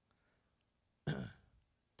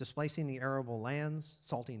 Displacing the arable lands,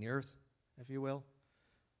 salting the earth, if you will,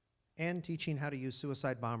 and teaching how to use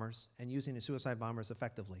suicide bombers and using the suicide bombers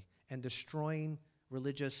effectively, and destroying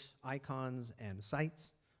religious icons and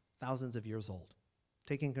sites thousands of years old,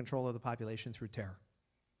 taking control of the population through terror.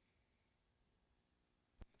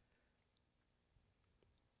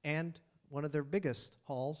 And one of their biggest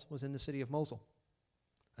hauls was in the city of Mosul,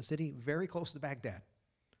 a city very close to Baghdad,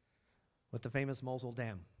 with the famous Mosul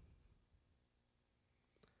Dam.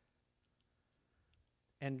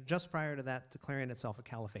 And just prior to that, declaring itself a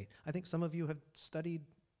caliphate. I think some of you have studied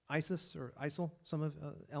ISIS or ISIL, some of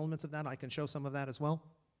elements of that. I can show some of that as well.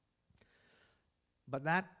 But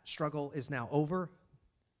that struggle is now over.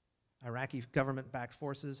 Iraqi government-backed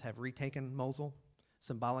forces have retaken Mosul,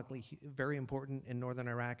 symbolically very important in northern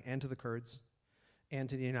Iraq and to the Kurds and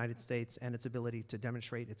to the United States and its ability to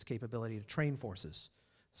demonstrate its capability to train forces.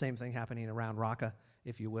 Same thing happening around Raqqa,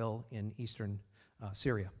 if you will, in eastern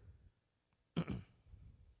Syria.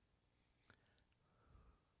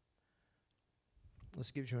 This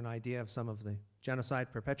gives you an idea of some of the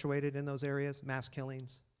genocide perpetuated in those areas, mass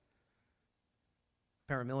killings,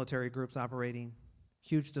 paramilitary groups operating,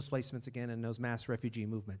 huge displacements again in those mass refugee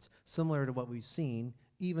movements, similar to what we've seen,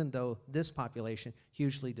 even though this population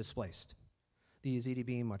hugely displaced. The Yazidi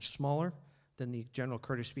being much smaller than the general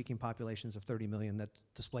Kurdish-speaking populations of 30 million that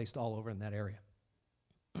displaced all over in that area.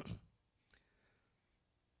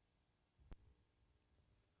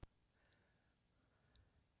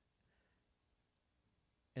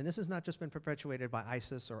 And this has not just been perpetuated by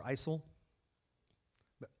ISIS or ISIL,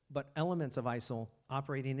 but elements of ISIL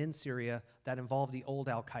operating in Syria that involve the old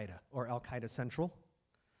Al-Qaeda or Al-Qaeda Central,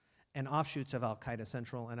 and offshoots of Al-Qaeda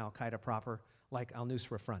Central and Al-Qaeda proper, like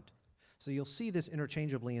Al-Nusra Front. So you'll see this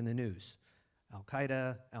interchangeably in the news.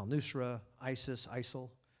 Al-Qaeda, Al-Nusra, ISIS, ISIL.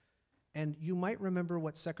 And you might remember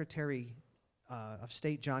what Secretary of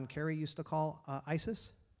State John Kerry used to call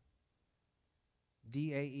ISIS?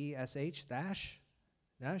 D-A-E-S-H, dash.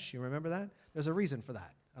 Dash, you remember that? There's a reason for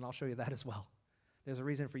that, and I'll show you that as well. There's a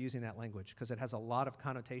reason for using that language, because it has a lot of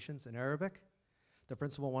connotations in Arabic, the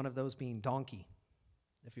principal one of those being donkey,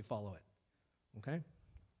 if you follow it, okay?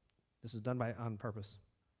 This is done on purpose.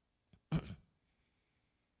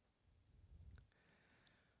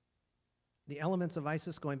 The elements of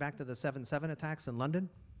ISIS going back to the 7/7 attacks in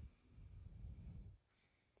London,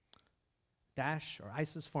 Daesh or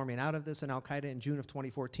ISIS forming out of this in Al-Qaeda in June of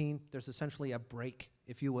 2014. There's essentially a break,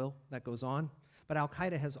 if you will, that goes on. But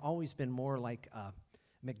Al-Qaeda has always been more like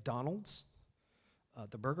McDonald's,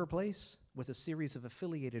 the burger place, with a series of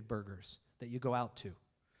affiliated burgers that you go out to.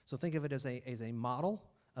 So think of it as a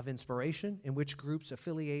model of inspiration in which groups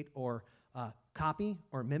affiliate or copy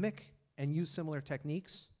or mimic and use similar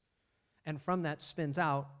techniques. And from that spins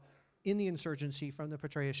out in the insurgency from the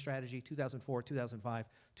Petraeus strategy 2004, 2005,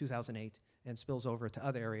 2008, and spills over to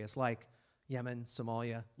other areas like Yemen,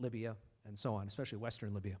 Somalia, Libya, and so on, especially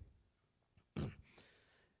Western Libya.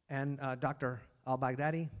 And Dr.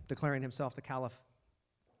 al-Baghdadi declaring himself the caliph,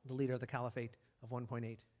 the leader of the caliphate of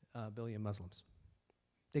 1.8 billion Muslims.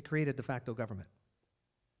 They created de facto government.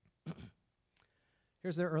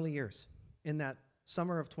 Here's their early years. In that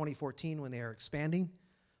summer of 2014, when they are expanding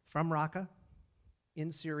from Raqqa,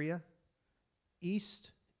 in Syria,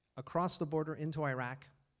 east, across the border into Iraq,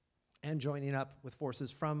 and joining up with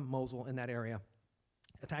forces from Mosul in that area,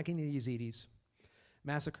 attacking the Yazidis,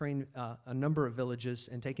 massacring a number of villages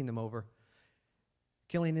and taking them over,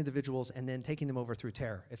 killing individuals and then taking them over through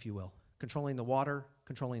terror, if you will, controlling the water,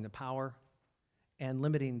 controlling the power, and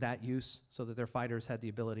limiting that use so that their fighters had the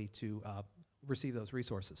ability to receive those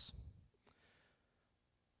resources.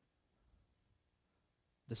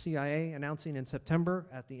 The CIA announcing in September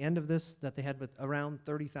at the end of this that they had around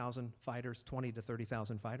 30,000 fighters, 20 to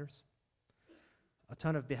 30,000 fighters. A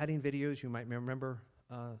ton of beheading videos, you might remember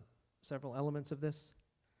several elements of this.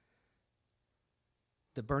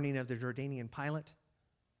 The burning of the Jordanian pilot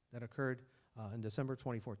that occurred in December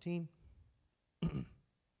 2014.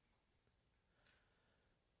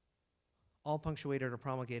 All punctuated or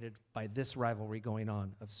promulgated by this rivalry going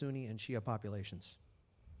on of Sunni and Shia populations.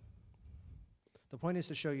 The point is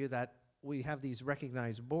to show you that we have these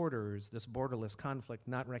recognized borders, this borderless conflict,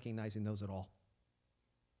 not recognizing those at all.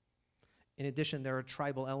 In addition, there are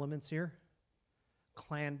tribal elements here,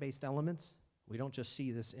 clan-based elements. We don't just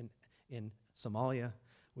see this in Somalia.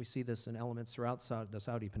 We see this in elements throughout the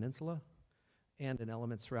Saudi Peninsula and in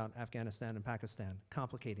elements throughout Afghanistan and Pakistan,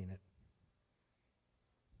 complicating it.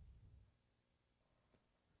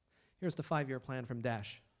 Here's the 5-year plan from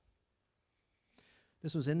Daesh.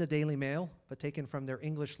 This was in the Daily Mail, but taken from their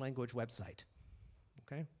English language website,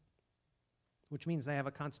 okay? Which means they have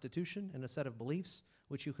a constitution and a set of beliefs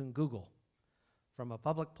which you can Google from a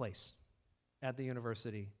public place at the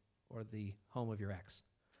university or the home of your ex,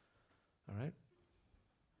 all right?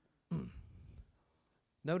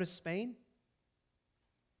 Notice Spain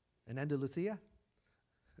and Andalusia,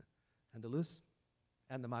 Andalus,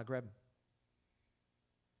 and the Maghreb.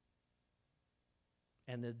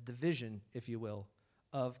 And the division, if you will,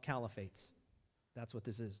 of caliphates. That's what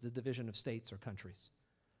this is, the division of states or countries.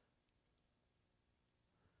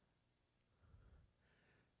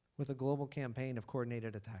 With a global campaign of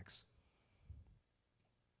coordinated attacks.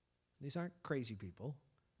 These aren't crazy people.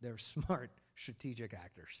 They're smart, strategic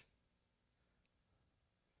actors.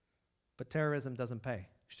 But terrorism doesn't pay.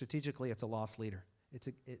 Strategically, it's a loss leader.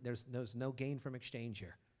 There's no gain from exchange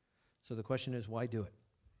here. So the question is, why do it?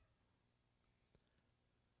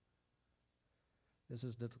 This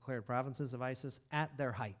is the declared provinces of ISIS at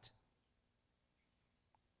their height.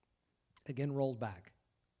 Again, rolled back.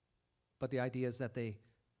 But the idea is that they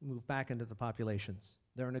move back into the populations.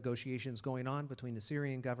 There are negotiations going on between the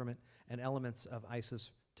Syrian government and elements of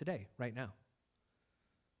ISIS today, right now,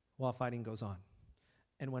 while fighting goes on.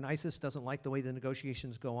 And when ISIS doesn't like the way the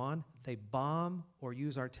negotiations go on, they bomb or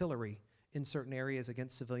use artillery in certain areas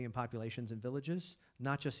against civilian populations and villages,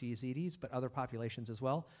 not just Yazidis, but other populations as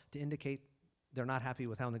well, to indicate they're not happy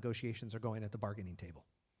with how negotiations are going at the bargaining table.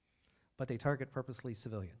 But they target purposely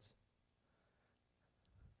civilians.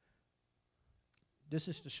 This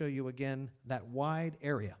is to show you again that wide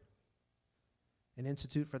area. An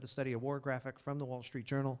Institute for the Study of War graphic from the Wall Street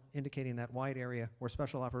Journal indicating that wide area where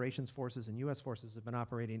Special Operations Forces and US forces have been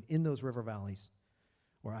operating in those river valleys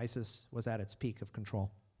where ISIS was at its peak of control.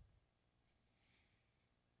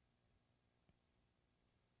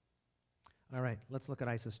 All right, let's look at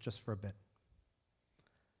ISIS just for a bit.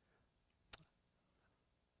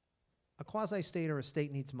 A quasi-state or a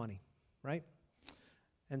state needs money, right?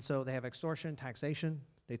 And so they have extortion, taxation.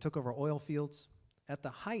 They took over oil fields. At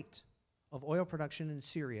the height of oil production in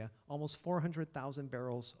Syria, almost 400,000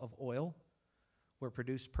 barrels of oil were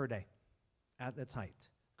produced per day at its height.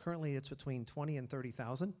 Currently, it's between 20 and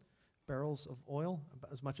 30,000 barrels of oil,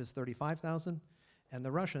 as much as 35,000. And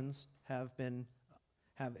the Russians have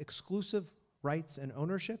exclusive rights and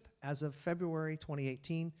ownership as of February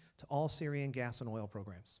 2018 to all Syrian gas and oil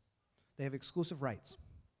programs. They have exclusive rights,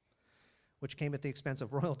 which came at the expense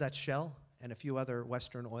of Royal Dutch Shell and a few other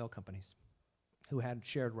Western oil companies who had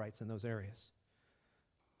shared rights in those areas.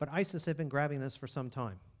 But ISIS had been grabbing this for some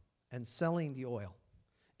time and selling the oil,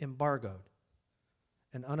 embargoed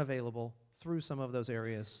and unavailable through some of those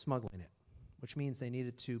areas, smuggling it, which means they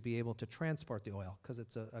needed to be able to transport the oil because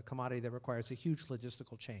it's a commodity that requires a huge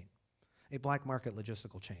logistical chain, a black market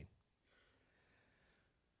logistical chain.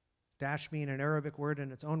 Daesh being an Arabic word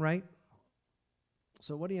in its own right.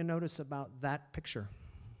 So what do you notice about that picture?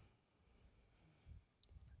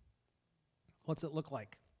 What's it look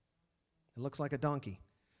like? It looks like a donkey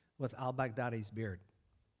with al-Baghdadi's beard.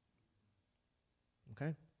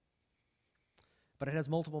 Okay? But it has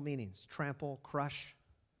multiple meanings: trample, crush,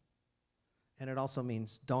 and it also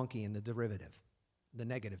means donkey in the derivative, the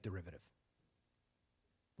negative derivative,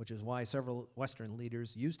 which is why several Western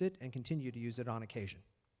leaders used it and continue to use it on occasion.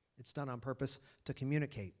 It's done on purpose to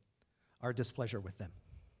communicate our displeasure with them.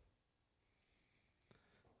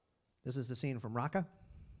 This is the scene from Raqqa.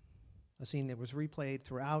 a scene that was replayed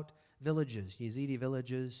throughout villages, Yazidi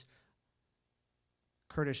villages,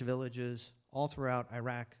 Kurdish villages, all throughout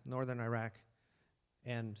Iraq, northern Iraq,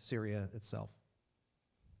 and Syria itself,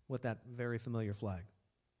 with that very familiar flag.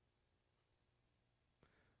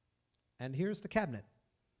 And here's the cabinet,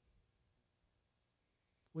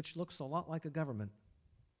 which looks a lot like a government.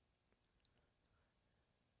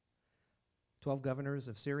 12 governors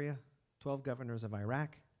of Syria, 12 governors of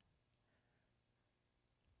Iraq,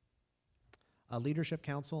 a leadership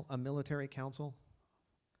council, a military council,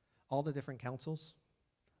 all the different councils.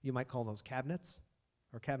 You might call those cabinets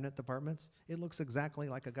or cabinet departments. It looks exactly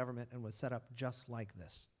like a government and was set up just like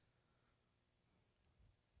this.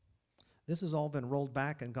 This has all been rolled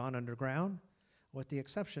back and gone underground, with the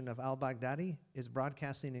exception of al-Baghdadi is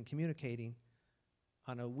broadcasting and communicating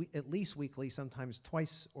on a at least weekly, sometimes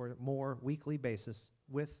twice or more weekly basis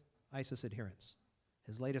with ISIS adherents.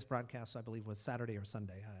 His latest broadcast, I believe, was Saturday or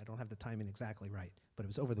Sunday. I don't have the timing exactly right, but it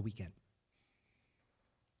was over the weekend.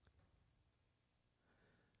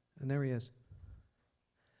 And there he is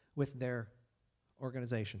with their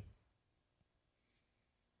organization.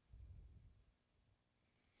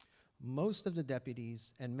 Most of the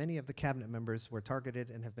deputies and many of the cabinet members were targeted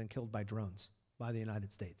and have been killed by drones by the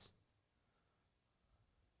United States.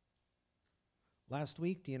 Last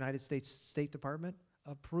week, the United States State Department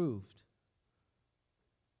approved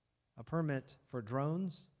a permit for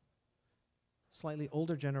drones, slightly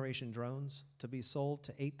older generation drones, to be sold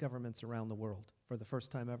to 8 governments around the world for the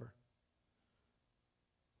first time ever.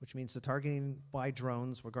 Which means the targeting by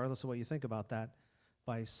drones, regardless of what you think about that,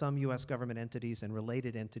 by some US government entities and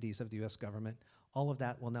related entities of the US government, all of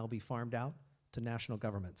that will now be farmed out to national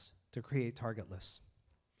governments to create target lists.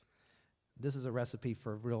 This is a recipe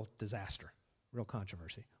for real disaster, real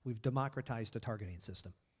controversy. We've democratized the targeting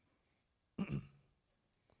system.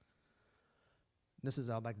 This is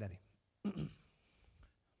al-Baghdadi.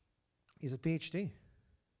 He's a Ph.D.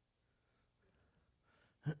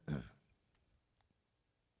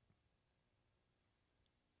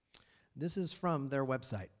 This is from their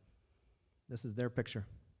website. This is their picture.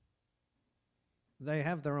 They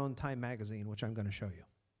have their own Time magazine, which I'm going to show you.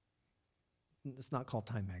 It's not called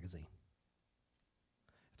Time magazine.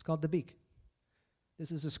 It's called Dabiq.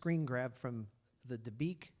 This is a screen grab from the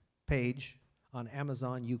Dabiq page on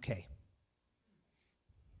Amazon UK.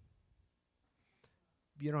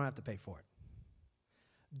 You don't have to pay for it.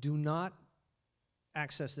 Do not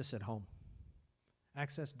access this at home.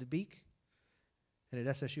 Access Dabiq at an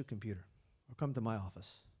SSU computer, or come to my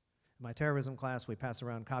office. In my terrorism class, we pass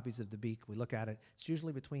around copies of Dabiq. We look at it. It's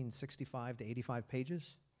usually between 65 to 85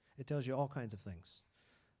 pages. It tells you all kinds of things.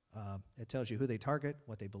 It tells you who they target,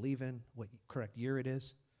 what they believe in, what correct year it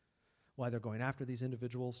is, why they're going after these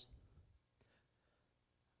individuals,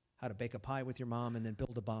 how to bake a pie with your mom and then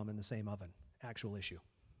build a bomb in the same oven. Actual issue.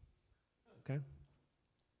 Okay?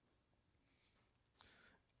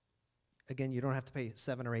 Again, you don't have to pay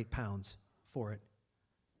 £7 or £8 for it.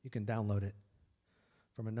 You can download it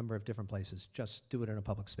from a number of different places. Just do it in a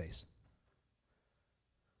public space.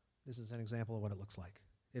 This is an example of what it looks like.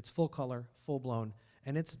 It's full color, full blown,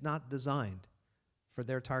 and it's not designed for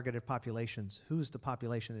their targeted populations. Who's the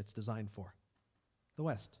population it's designed for? The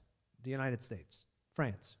West, the United States,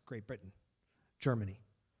 France, Great Britain, Germany.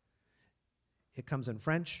 It comes in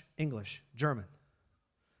French, English, German,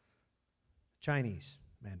 Chinese,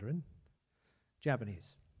 Mandarin,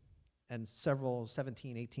 Japanese, and several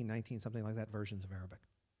 17, 18, 19, something like that versions of Arabic.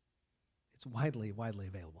 It's widely, widely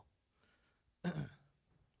available.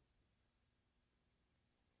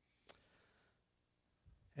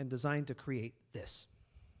 And designed to create this.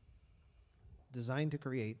 Designed to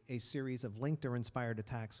create a series of linked or inspired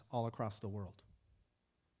attacks all across the world.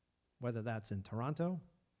 Whether that's in Toronto,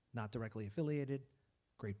 not directly affiliated,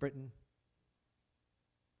 Great Britain,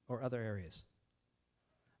 or other areas.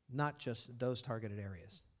 Not just those targeted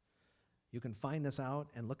areas. You can find this out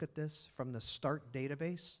and look at this from the START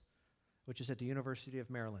database, which is at the University of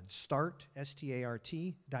Maryland. START,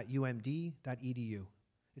 START.umd.edu.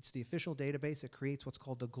 It's the official database. It creates what's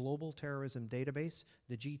called the Global Terrorism Database,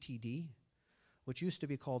 the GTD, which used to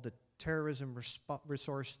be called the Terrorism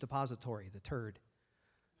Resource Depository, the TERD.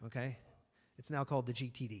 Okay? It's now called the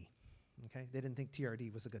GTD. Okay? They didn't think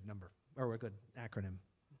TRD was a good number or a good acronym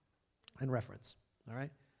and reference. All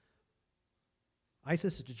right?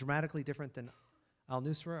 ISIS is dramatically different than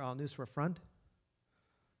Al-Nusra Front,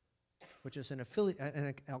 which is an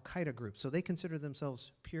Al-Qaeda group. So they consider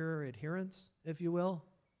themselves pure adherents, if you will,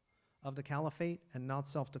 of the caliphate and not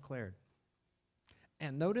self-declared.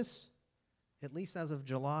 And notice, at least as of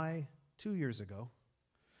July 2 years ago,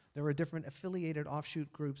 There are different affiliated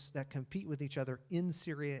offshoot groups that compete with each other in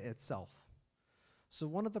Syria itself. So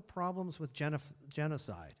one of the problems with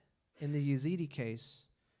genocide in the Yazidi case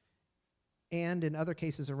and in other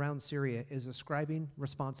cases around Syria is ascribing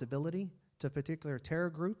responsibility to particular terror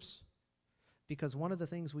groups, because one of the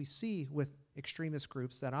things we see with extremist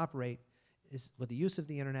groups that operate is with the use of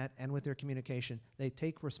the internet and with their communication, they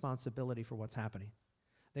take responsibility for what's happening.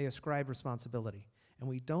 They ascribe responsibility. And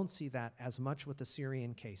we don't see that as much with the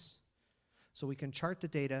Syrian case. So we can chart the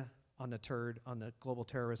data on the TERD, on the Global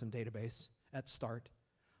Terrorism Database at start,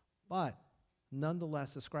 but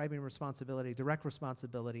nonetheless ascribing responsibility, direct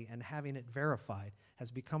responsibility, and having it verified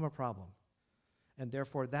has become a problem. And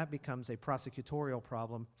therefore that becomes a prosecutorial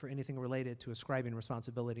problem for anything related to ascribing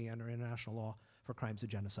responsibility under international law for crimes of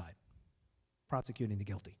genocide, prosecuting the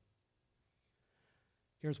guilty.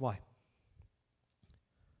 Here's why.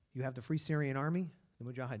 You have the Free Syrian Army,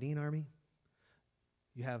 the Mujahideen Army.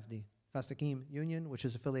 You have the Fastaqim Union, which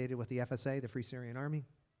is affiliated with the FSA, the Free Syrian Army.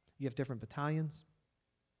 You have different battalions.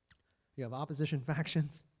 You have opposition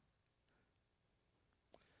factions.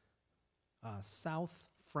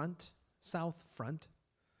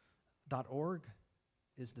 Southfront.org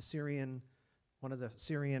is the Syrian, one of the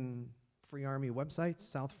Syrian Free Army websites,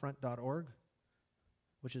 southfront.org,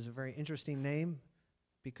 which is a very interesting name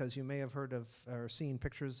because you may have heard of or seen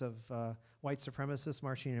pictures of white supremacists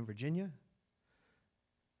marching in Virginia.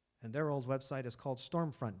 And their old website is called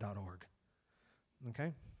stormfront.org.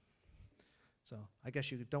 Okay? So I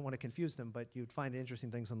guess you don't want to confuse them, but you'd find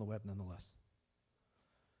interesting things on the web nonetheless.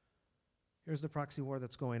 Here's the proxy war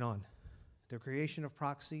that's going on. The creation of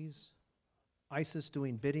proxies, ISIS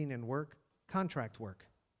doing bidding and work, contract work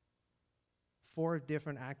for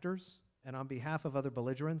different actors and on behalf of other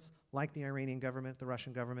belligerents like the Iranian government, the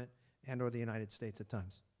Russian government, and or the United States at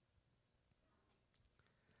times.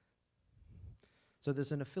 So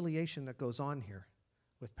there's an affiliation that goes on here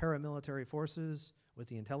with paramilitary forces, with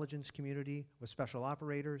the intelligence community, with special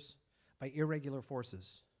operators, by irregular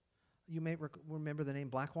forces. You may remember the name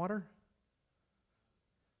Blackwater.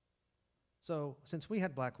 So since we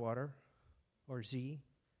had Blackwater, or Z,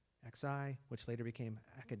 XI, which later became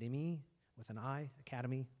Academy with an I,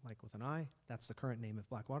 Academy like with an I, that's the current name of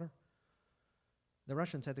Blackwater. The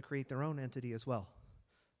Russians had to create their own entity as well.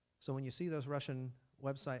 So when you see those Russian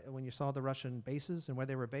when you saw the Russian bases and where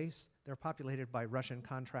they were based, they're populated by Russian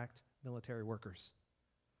contract military workers,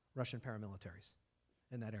 Russian paramilitaries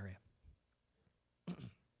in that area.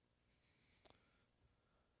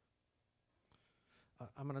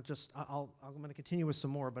 I'm going to continue with some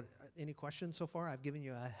more, but any questions so far? I've given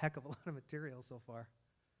you a heck of a lot of material so far.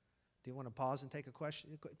 Do you want to pause and take a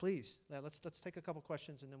question? Please, let's take a couple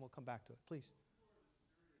questions and then we'll come back to it. Please.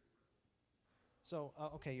 So,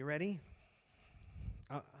 okay, you ready?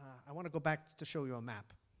 I want to go back to show you a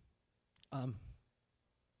map.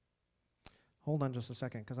 Hold on just a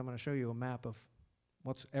second, because I'm going to show you a map of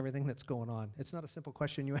everything that's going on. It's not a simple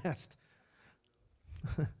question you asked.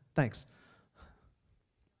 Thanks.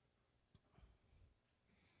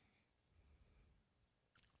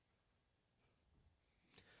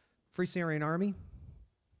 Free Syrian Army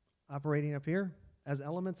operating up here as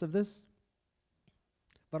elements of this,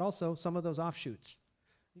 but also some of those offshoots.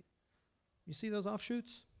 You see those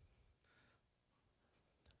offshoots?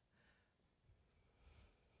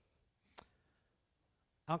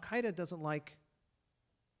 Al-Qaeda doesn't like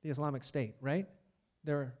the Islamic State, right?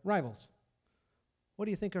 They're rivals. What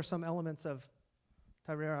do you think are some elements of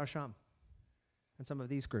Tahrir al-Sham and some of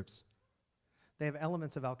these groups? They have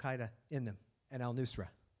elements of Al-Qaeda in them and al-Nusra.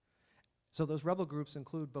 So those rebel groups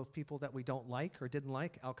include both people that we don't like or didn't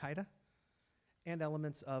like, Al-Qaeda, and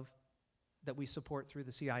elements that we support through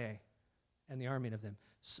the CIA and the arming of them,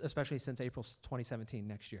 especially since April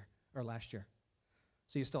 2017 last year.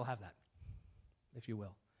 So you still have that, if you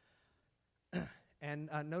will. And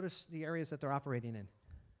notice the areas that they're operating in.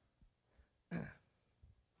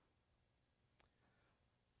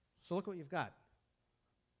 So look what you've got.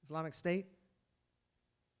 Islamic State,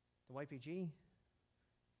 the YPG,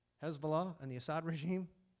 Hezbollah and the Assad regime,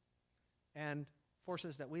 and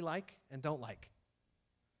forces that we like and don't like,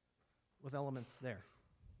 with elements there.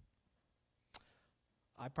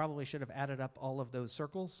 I probably should have added up all of those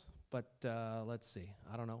circles, but let's see,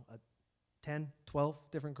 I don't know, 10,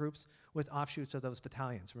 12 different groups with offshoots of those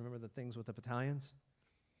battalions. Remember the things with the battalions?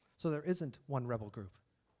 So there isn't one rebel group.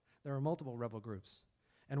 There are multiple rebel groups.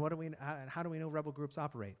 And how do we know rebel groups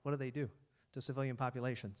operate? What do they do to civilian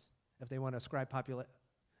populations? If they want to ascribe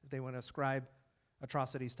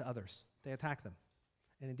atrocities to others, they attack them.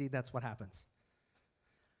 And indeed, that's what happens.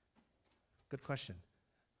 Good question.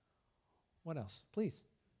 What else? Please.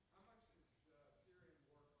 How much is Syrian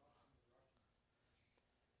war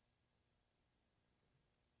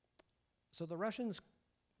So the Russians,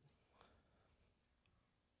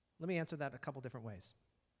 let me answer that a couple different ways.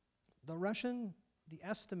 The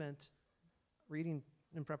estimate, reading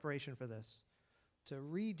in preparation for this, to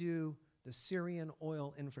redo the Syrian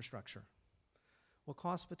oil infrastructure will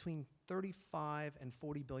cost between $35 and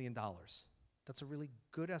 $40 billion. That's a really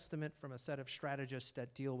good estimate from a set of strategists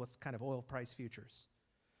that deal with kind of oil price futures.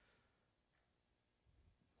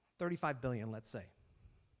 35 billion, let's say.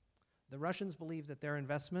 The Russians believe that their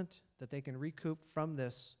investment that they can recoup from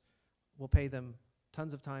this will pay them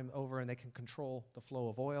tons of time over, and they can control the flow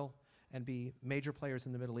of oil and be major players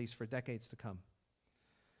in the Middle East for decades to come.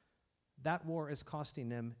 That war is costing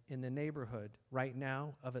them in the neighborhood right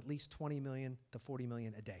now of at least 20 million to 40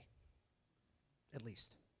 million a day, at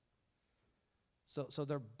least. So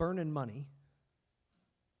they're burning money,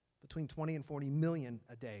 between 20 and 40 million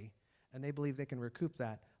a day, and they believe they can recoup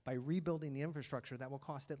that by rebuilding the infrastructure that will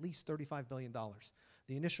cost at least $35 billion.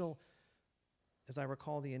 The initial, as I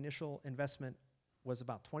recall, the initial investment was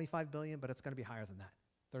about 25 billion, but it's going to be higher than that,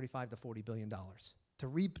 35 to 40 billion dollars.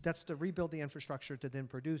 That's to rebuild the infrastructure to then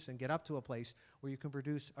produce and get up to a place where you can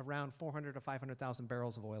produce around 400 to 500,000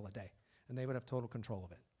 barrels of oil a day, and they would have total control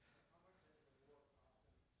of it.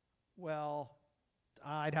 Well,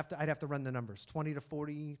 I'd have to run the numbers. 20 to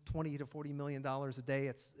 40 million dollars a day.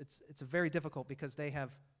 It's very difficult because they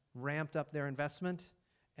have ramped up their investment,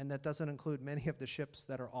 and that doesn't include many of the ships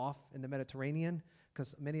that are off in the Mediterranean,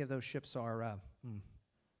 because many of those ships are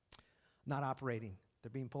not operating. They're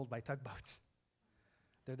being pulled by tugboats.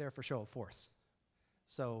 They're there for show of force.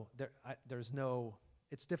 So there's no,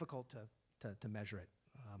 it's difficult to measure it.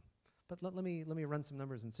 But let me run some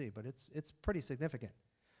numbers and see, but it's pretty significant.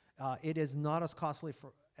 It is not as costly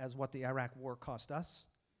as what the Iraq war cost us,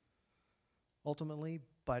 ultimately,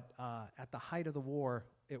 but at the height of the war,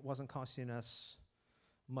 it wasn't costing us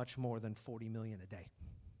much more than 40 million a day,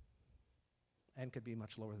 and could be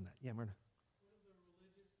much lower than that. Yeah, Myrna? What are the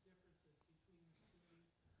religious differences between the Sunni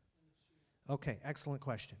and the Shia? Okay, excellent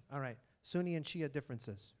question. All right, Sunni and Shia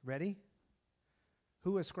differences. Ready?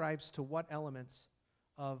 Who ascribes to what elements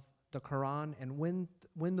of the Quran, and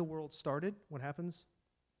when the world started? What happens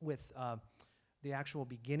with the actual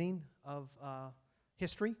beginning of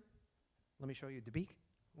history? Let me show you Dabiq,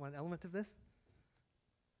 one element of this.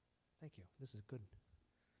 Thank you. This is a good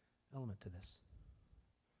element to this.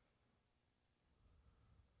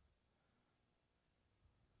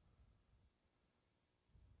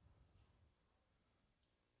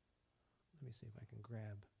 Let me see if I can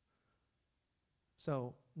grab.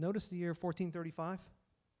 So notice the year 1435,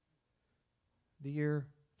 the year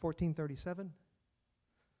 1437.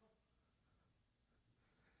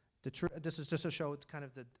 This is just to show kind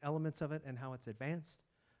of the elements of it and how it's advanced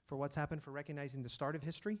for what's happened, for recognizing the start of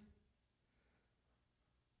history,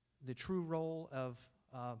 the true role of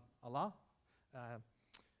Allah,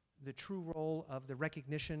 the true role of the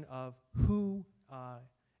recognition of who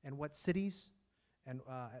and what cities, and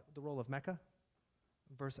the role of Mecca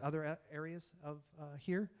versus other areas of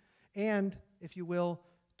here, and, if you will,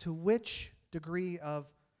 to which degree of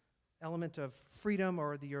element of freedom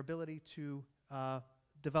or your ability to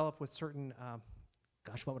develop with certain,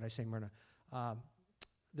 gosh, what would I say, Myrna?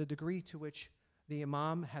 The degree to which the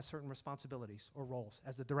imam has certain responsibilities or roles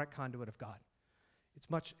as the direct conduit of God.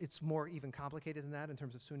 It's more even complicated than that in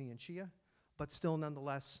terms of Sunni and Shia, but still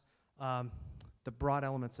nonetheless the broad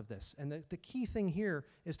elements of this. And the key thing here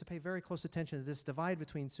is to pay very close attention to this divide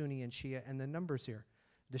between Sunni and Shia and the numbers here.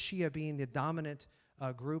 The Shia being the dominant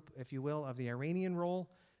group, if you will, of the Iranian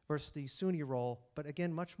role versus the Sunni role, but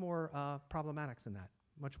again, much more problematic than that,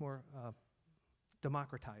 much more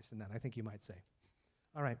democratized than that, I think you might say.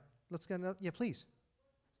 All right, let's get another, yeah, please.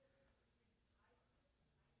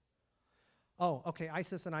 Oh, okay,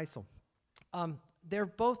 ISIS and ISIL. They're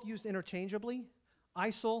both used interchangeably.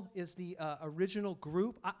 ISIL is the original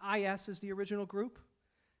group. IS is the original group,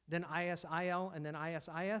 then ISIL, and then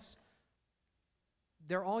ISIS.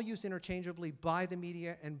 They're all used interchangeably by the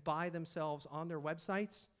media and by themselves on their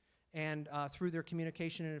websites and through their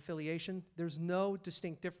communication and affiliation. There's no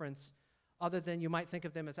distinct difference other than you might think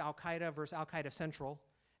of them as Al-Qaeda versus Al-Qaeda Central,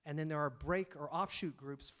 and then there are break or offshoot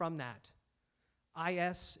groups from that.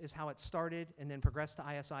 IS is how it started and then progressed to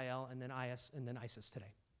ISIL and then IS and then ISIS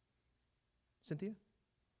today. Cynthia?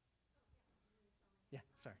 Yeah,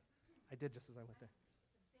 sorry. I did just as I went there.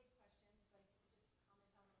 It's a big question, but if you could just comment on it for a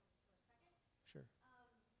second. Sure. What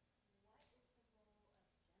is the role of gender in this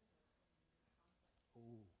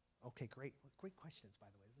conflict? Ooh, okay, great. Great questions, by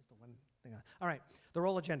the way. This is the one thing. All right, the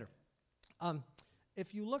role of gender.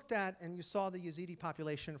 If you looked at and you saw the Yazidi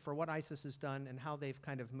population for what ISIS has done and how they've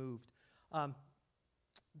kind of moved,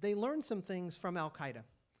 they learned some things from Al-Qaeda.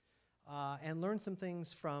 and learn some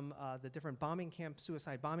things from the different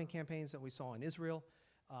suicide bombing campaigns that we saw in Israel.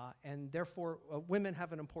 And therefore, women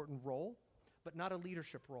have an important role, but not a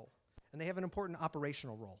leadership role. And they have an important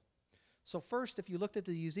operational role. So first, if you looked at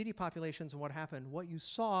the Yazidi populations and what happened, what you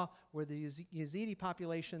saw were the Yazidi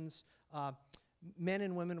populations, men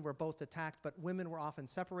and women were both attacked, but women were often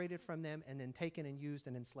separated from them and then taken and used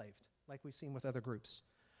and enslaved, like we've seen with other groups.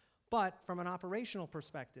 But from an operational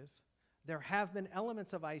perspective, there have been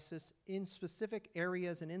elements of ISIS in specific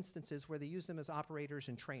areas and instances where they use them as operators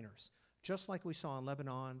and trainers, just like we saw in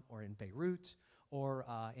Lebanon or in Beirut or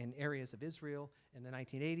in areas of Israel in the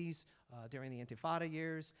 1980s during the Intifada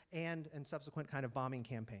years and subsequent kind of bombing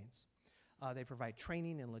campaigns. They provide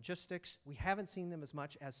training and logistics. We haven't seen them as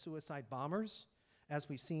much as suicide bombers as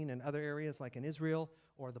we've seen in other areas like in Israel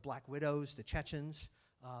or the Black Widows, the Chechens,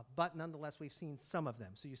 but nonetheless we've seen some of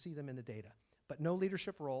them, so you see them in the data. But no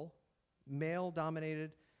leadership role,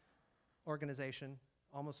 male-dominated organization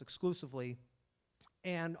almost exclusively,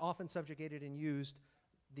 and often subjugated and used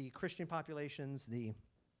the Christian populations, the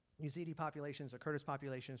Yazidi populations, the Kurdish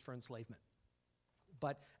populations for enslavement,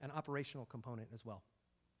 but an operational component as well.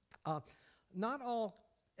 Not all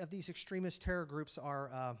of these extremist terror groups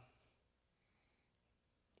are,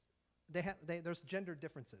 there's gender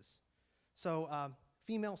differences. So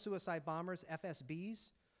female suicide bombers,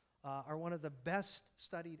 FSBs, are one of the best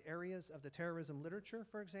studied areas of the terrorism literature,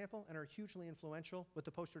 for example, and are hugely influential, with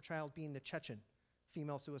the poster child being the Chechen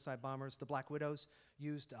female suicide bombers, the Black Widows,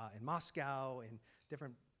 used in Moscow, in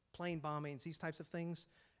different plane bombings, these types of things.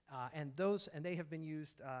 And they have been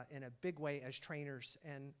used in a big way as trainers.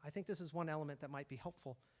 And I think this is one element that might be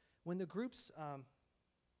helpful. When the groups,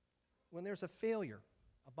 when there's a failure,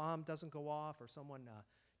 a bomb doesn't go off or someone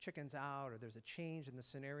chickens out or there's a change in the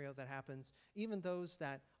scenario that happens, even those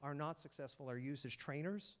that are not successful are used as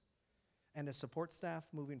trainers and as support staff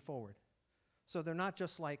moving forward. So they're not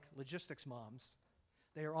just like logistics moms.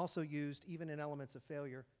 They are also used, even in elements of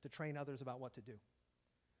failure, to train others about what to do.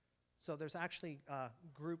 So there's actually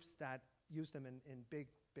groups that use them in big,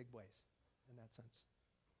 big ways in that sense.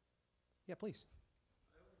 Yeah, please.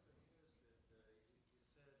 I was amused that you said that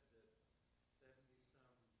 70-some missiles were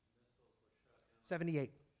shot down.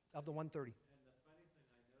 78 of the 130. And the funny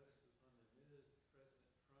thing I noticed was on the news, President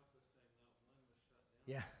Trump was saying not one was shot down.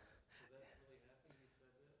 Yeah. So that really happened? He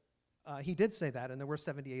said that? He did say that, and there were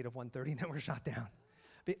 78 of 130 that were shot down.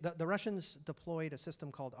 The Russians deployed a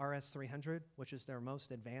system called RS-300, which is their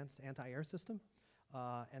most advanced anti-air system,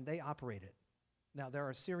 and they operate it. Now, there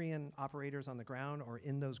are Syrian operators on the ground or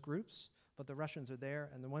in those groups, but the Russians are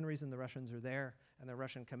there, and the one reason the Russians are there and the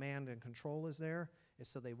Russian command and control is there is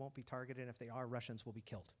so they won't be targeted, and if they are, Russians will be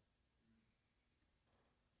killed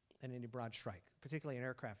in any broad strike, particularly an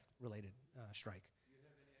aircraft-related strike. Do you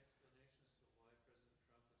have any explanation as to why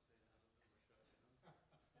President Trump would say none of them were shot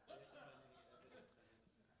down? I didn't find any evidence.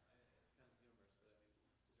 I mean, it's kind of humorous, but I mean, is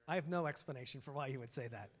there I have no explanation for why you would say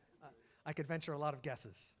that. I could venture a lot of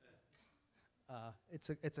guesses.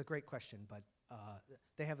 It's a great question, but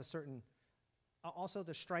they have a certain. Also,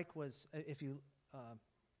 the strike was, if you,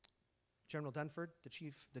 General Dunford,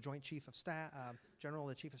 the Joint Chief of Staff, General,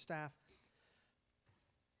 the Chief of Staff,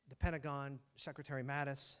 the Pentagon, Secretary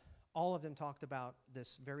Mattis, all of them talked about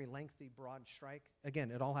this very lengthy, broad strike.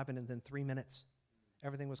 Again, it all happened in 3 minutes.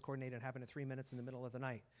 Everything was coordinated, happened in 3 minutes in the middle of the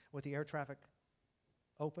night, with the air traffic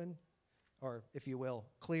open, or if you will,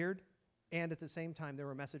 cleared. And at the same time, there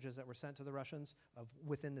were messages that were sent to the Russians of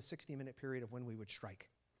within the 60-minute period of when we would strike.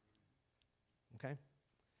 Okay?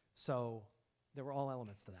 So there were all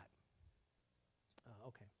elements to that.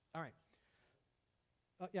 Okay. All right.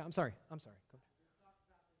 Yeah, I'm sorry. Go ahead. We talked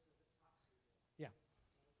about this as a proxy war. Yeah. We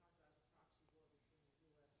talked about as a proxy war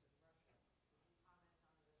between the U.S. and Russia. Would you comment on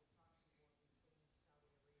it as a proxy war between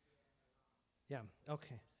Saudi Arabia and Iran? Yeah,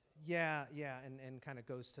 okay. Yeah, and kind of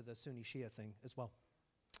goes to the Sunni-Shia thing as well.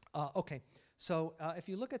 Okay, so if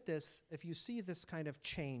you look at this, if you see this kind of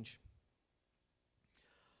change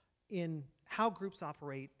in how groups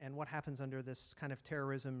operate and what happens under this kind of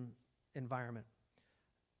terrorism environment,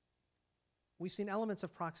 we've seen elements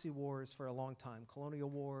of proxy wars for a long time, colonial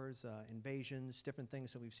wars, invasions, different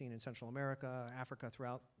things that we've seen in Central America, Africa,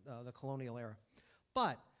 throughout the colonial era.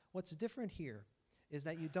 But what's different here is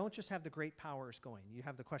that you don't just have the great powers going. You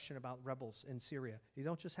have the question about rebels in Syria. You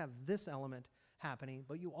don't just have this element happening,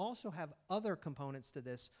 but you also have other components to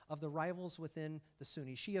this of the rivals within the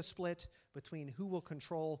Sunni-Shia split between who will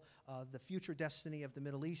control the future destiny of the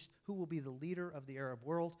Middle East, who will be the leader of the Arab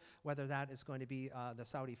world, whether that is going to be the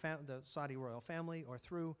Saudi royal family or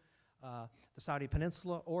through the Saudi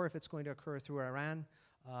peninsula, or if it's going to occur through Iran,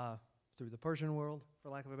 through the Persian world, for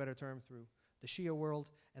lack of a better term, through the Shia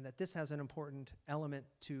world, and that this has an important element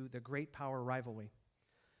to the great power rivalry.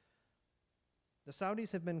 The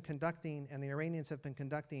Saudis have been conducting, and the Iranians have been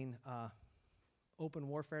conducting open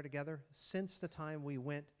warfare together since the time we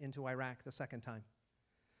went into Iraq the second time.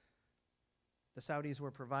 The Saudis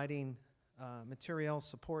were providing material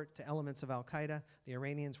support to elements of al-Qaeda. The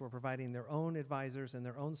Iranians were providing their own advisors and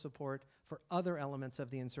their own support for other elements of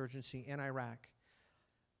the insurgency in Iraq,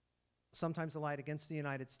 sometimes allied against the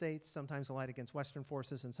United States, sometimes allied against Western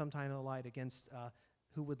forces, and sometimes allied against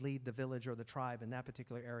who would lead the village or the tribe in that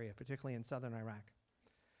particular area, particularly in southern Iraq.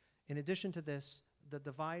 In addition to this, the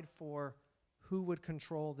divide for who would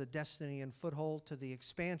control the destiny and foothold to the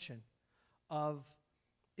expansion of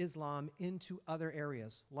Islam into other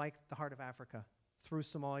areas, like the Heart of Africa, through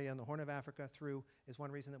Somalia and the Horn of Africa, through is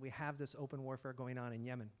one reason that we have this open warfare going on in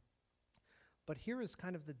Yemen. But here is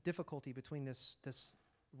kind of the difficulty between this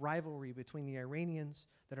rivalry between the Iranians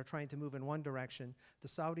that are trying to move in one direction, the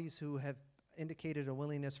Saudis who have indicated a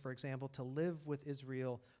willingness, for example, to live with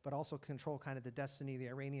Israel, but also control kind of the destiny, the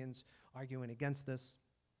Iranians arguing against this.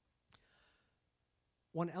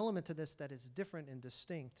 One element to this that is different and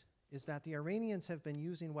distinct is that the Iranians have been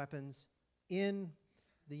using weapons in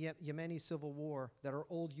the Yemeni civil war that are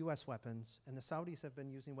old US weapons, and the Saudis have been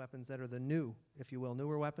using weapons that are the new, if you will,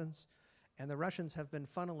 newer weapons, and the Russians have been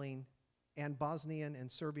funneling, and Bosnian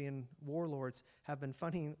and Serbian warlords have been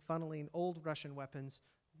funneling old Russian weapons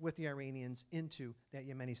with the Iranians into that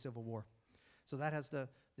Yemeni civil war. So that has the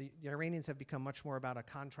Iranians have become much more about a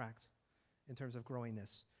contract in terms of growing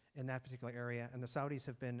this in that particular area, and the Saudis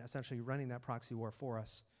have been essentially running that proxy war for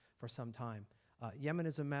us for some time. Yemen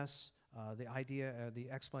is a mess. The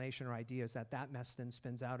explanation or idea is that that mess then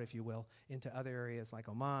spins out, if you will, into other areas like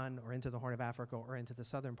Oman or into the Horn of Africa or into the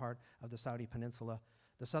southern part of the Saudi Peninsula.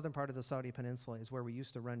 The southern part of the Saudi Peninsula is where we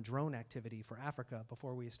used to run drone activity for Africa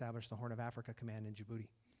before we established the Horn of Africa Command in Djibouti,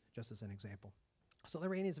 just as an example. So the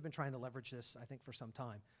Iranians have been trying to leverage this, I think, for some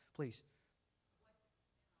time. Please.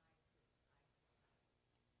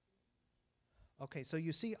 Okay, so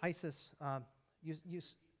you see ISIS,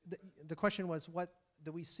 the question was, what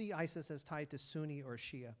do we see ISIS as tied to Sunni or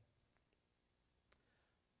Shia?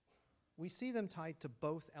 We see them tied to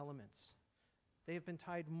both elements. They have been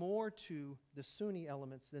tied more to the Sunni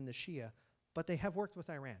elements than the Shia, but they have worked with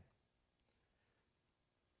Iran.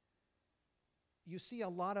 You see a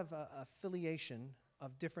lot of affiliation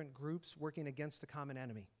of different groups working against a common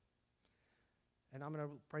enemy. And I'm going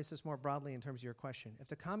to price this more broadly in terms of your question. If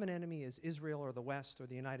the common enemy is Israel or the West or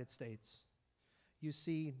the United States, you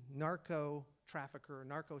see narco-trafficker,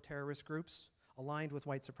 narco-terrorist groups aligned with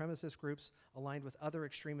white supremacist groups, aligned with other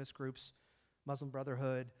extremist groups, Muslim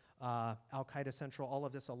Brotherhood, Al-Qaeda Central, all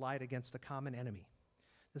of this allied against a common enemy.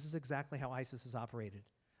 This is exactly how ISIS has operated.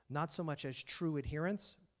 Not so much as true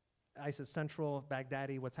adherence, ISIS Central,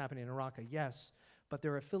 Baghdadi, what's happening in Iraq, yes, but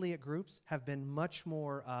their affiliate groups have been much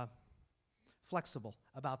more flexible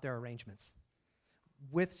about their arrangements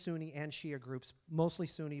with Sunni and Shia groups, mostly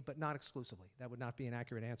Sunni, but not exclusively. That would not be an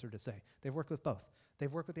accurate answer to say. They've worked with both.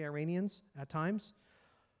 They've worked with the Iranians at times,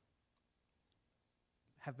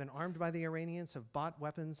 have been armed by the Iranians, have bought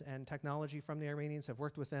weapons and technology from the Iranians, have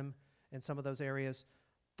worked with them in some of those areas,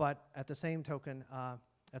 but at the same token,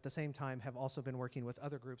 at the same time, have also been working with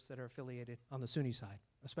other groups that are affiliated on the Sunni side,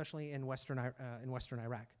 especially in Western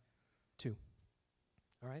Iraq, too.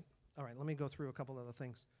 All right? All right, let me go through a couple other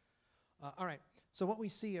things. All right, so what we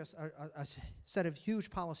see is a set of huge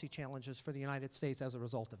policy challenges for the United States as a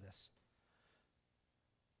result of this.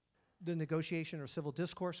 The negotiation or civil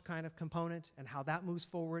discourse kind of component and how that moves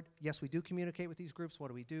forward. Yes, we do communicate with these groups. What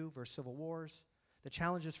do we do versus civil wars? The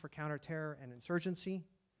challenges for counterterror and insurgency.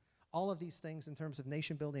 All of these things in terms of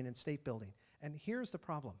nation building and state building. And here's the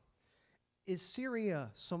problem. Is Syria,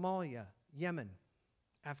 Somalia, Yemen,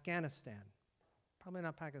 Afghanistan, probably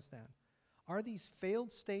not Pakistan, are these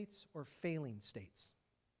failed states or failing states?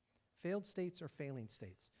 Failed states or failing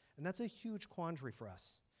states? And that's a huge quandary for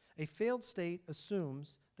us. A failed state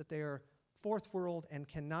assumes that they are fourth world and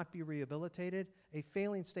cannot be rehabilitated. A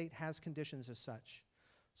failing state has conditions as such.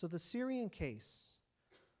 So the Syrian case,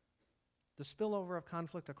 the spillover of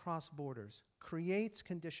conflict across borders, creates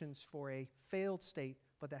conditions for a failed state,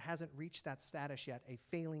 but that hasn't reached that status yet, a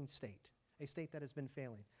failing state, a state that has been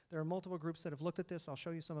failing. There are multiple groups that have looked at this. I'll show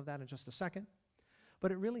you some of that in just a second.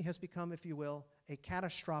 But it really has become, if you will, a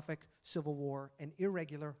catastrophic civil war, an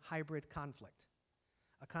irregular hybrid conflict.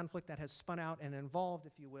 A conflict that has spun out and involved,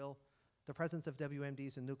 if you will, the presence of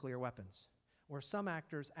WMDs and nuclear weapons, where some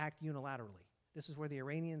actors act unilaterally. This is where the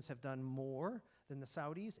Iranians have done more than the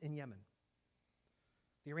Saudis in Yemen.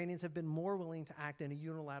 The Iranians have been more willing to act in a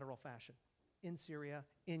unilateral fashion in Syria,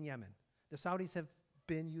 in Yemen. The Saudis have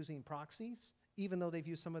been using proxies, even though they've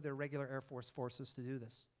used some of their regular Air Force forces to do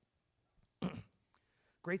this.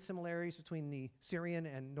 Great similarities between the Syrian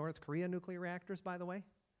and North Korea nuclear reactors, by the way,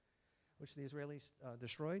 which the Israelis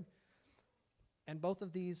destroyed. And both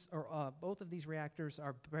of these reactors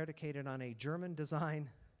are predicated on a German design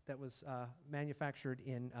that was manufactured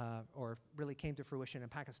in, or really came to fruition in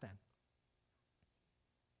Pakistan.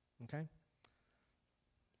 Okay?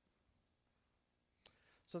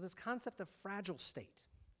 So this concept of fragile state,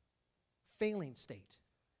 failing state,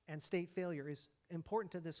 and state failure is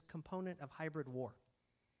important to this component of hybrid war,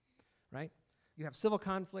 right? You have civil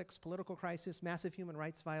conflicts, political crisis, massive human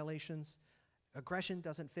rights violations. Aggression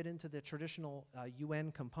doesn't fit into the traditional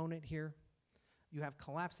UN component here. You have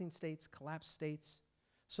collapsing states, collapsed states.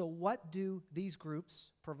 So what do these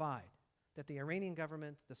groups provide that the Iranian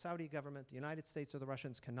government, the Saudi government, the United States, or the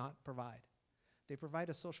Russians cannot provide? They provide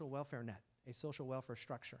a social welfare net, a social welfare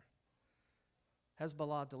structure.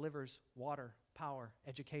 Hezbollah delivers water, power,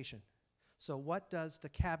 education. So what does the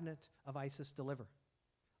cabinet of ISIS deliver?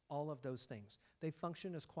 All of those things. They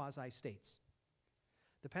function as quasi-states.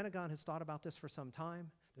 The Pentagon has thought about this for some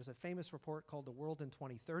time. There's a famous report called The World in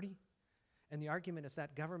 2030, and the argument is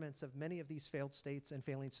that governments of many of these failed states and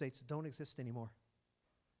failing states don't exist anymore.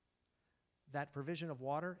 That provision of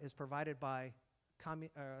water is provided by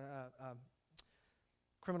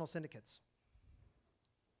criminal syndicates,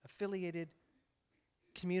 affiliated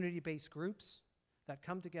community-based groups that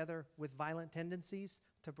come together with violent tendencies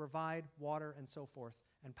to provide water and so forth,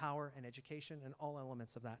 and power and education and all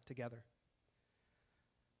elements of that together.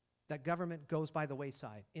 That government goes by the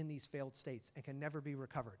wayside in these failed states and can never be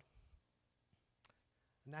recovered.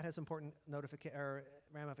 And that has important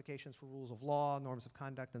ramifications for rules of law, norms of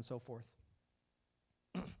conduct, and so forth.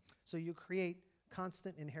 So you create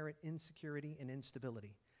constant inherent insecurity and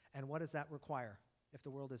instability. And what does that require if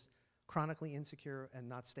the world is chronically insecure and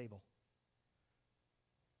not stable?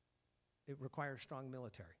 It requires strong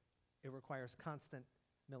military. It requires constant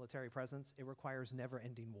military presence. It requires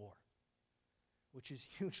never-ending war, which is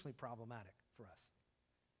hugely problematic for us.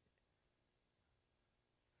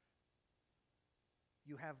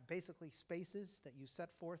 You have basically spaces that you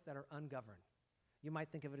set forth that are ungoverned. You might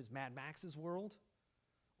think of it as Mad Max's world,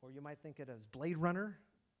 or you might think of it as Blade Runner.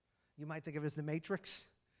 You might think of it as The Matrix.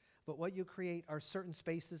 But what you create are certain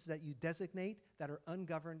spaces that you designate that are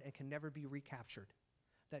ungoverned and can never be recaptured,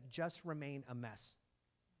 that just remain a mess,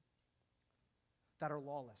 that are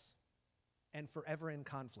lawless and forever in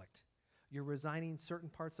conflict. You're resigning certain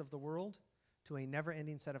parts of the world to a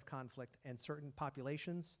never-ending set of conflict and certain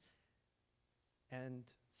populations and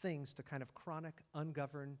things to kind of chronic,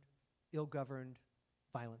 ungoverned, ill-governed,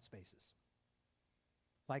 violent spaces,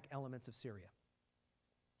 like elements of Syria.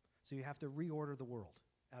 So you have to reorder the world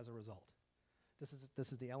as a result.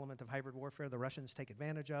 This is the element of hybrid warfare the Russians take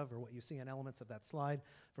advantage of, or what you see in elements of that slide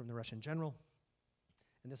from the Russian general.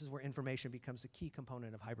 And this is where information becomes a key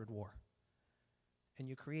component of hybrid war. And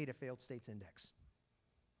you create a failed states index.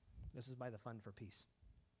 This is by the Fund for Peace.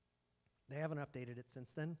 They haven't updated it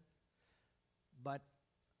since then, but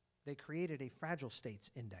they created a fragile states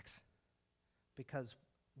index because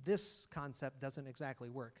this concept doesn't exactly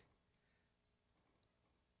work.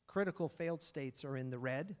 Critical failed states are in the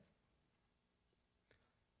red,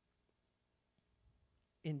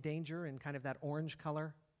 in danger in kind of that orange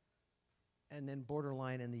color, and then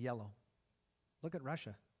borderline in the yellow. Look at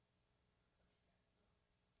Russia.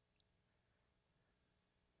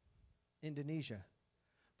 Indonesia.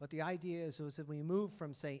 But the idea is that we move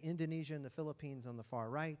from, say, Indonesia and the Philippines on the far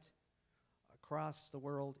right, across the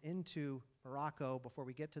world into Morocco, before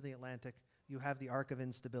we get to the Atlantic, you have the arc of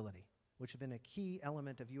instability, which has been a key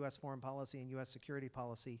element of U.S. foreign policy and U.S. security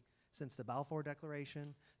policy since the Balfour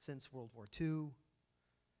Declaration, since World War II.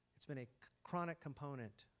 It's been a chronic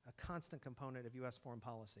component, a constant component of U.S. foreign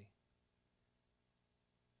policy.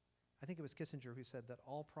 I think it was Kissinger who said that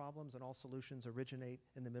all problems and all solutions originate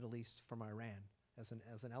in the Middle East from Iran as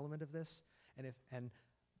an element of this. And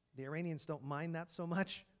the Iranians don't mind that so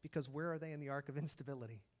much because where are they in the arc of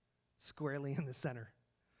instability? Squarely in the center,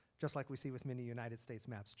 just like we see with many United States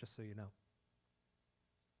maps, just so you know.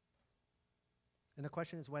 And the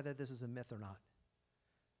question is whether this is a myth or not.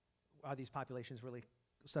 Are these populations really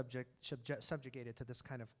subjugated to this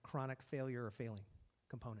kind of chronic failure or failing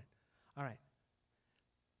component? All right.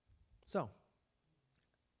 So,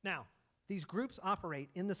 now, these groups operate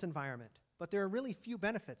in this environment, but there are really few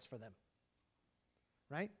benefits for them,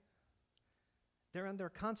 right? They're under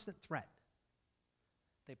constant threat.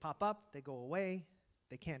 They pop up, they go away,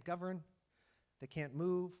 they can't govern, they can't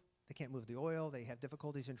move the oil, they have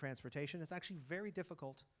difficulties in transportation. It's actually very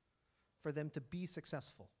difficult for them to be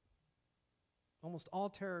successful. Almost all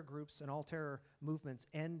terror groups and all terror movements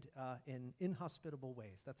end in inhospitable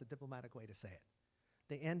ways. That's a diplomatic way to say it.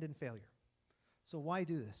 They end in failure. So why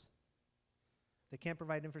do this? They can't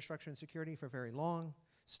provide infrastructure and security for very long.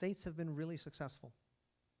 States have been really successful.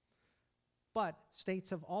 But states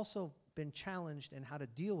have also been challenged in how to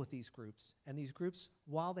deal with these groups. And these groups,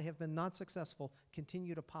 while they have been not successful,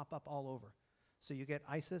 continue to pop up all over. So you get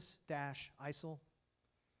ISIS, Daesh, ISIL,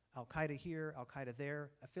 Al-Qaeda here, Al-Qaeda there,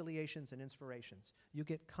 affiliations and inspirations. You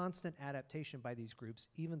get constant adaptation by these groups,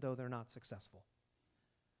 even though they're not successful.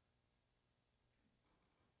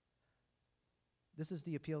 This is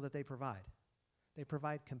the appeal that they provide. They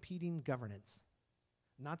provide competing governance.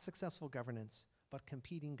 Not successful governance, but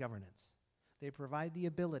competing governance. They provide the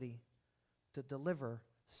ability to deliver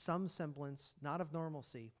some semblance, not of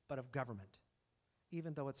normalcy, but of government,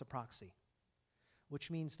 even though it's a proxy.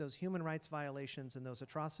 Which means those human rights violations and those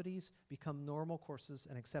atrocities become normal courses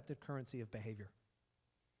and accepted currency of behavior.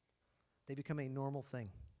 They become a normal thing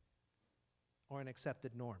or an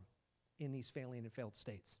accepted norm in these failing and failed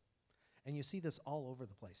states. And you see this all over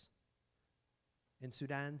the place. In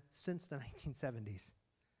Sudan, since the 1970s,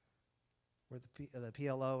 where the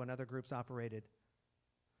PLO and other groups operated,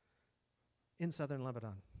 in southern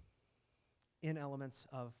Lebanon, in elements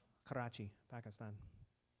of Karachi, Pakistan,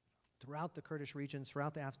 throughout the Kurdish regions,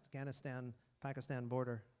 throughout the Afghanistan-Pakistan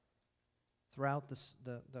border, throughout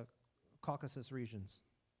the Caucasus regions,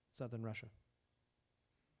 southern Russia.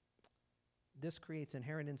 This creates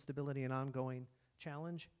inherent instability and ongoing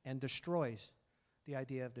challenge and destroys the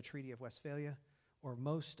idea of the Treaty of Westphalia, or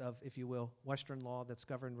most of, if you will, Western law that's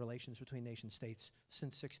governed relations between nation states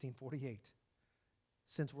since 1648,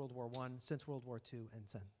 since World War I, since World War II, and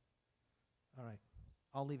since. All right,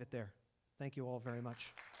 I'll leave it there. Thank you all very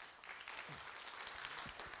much.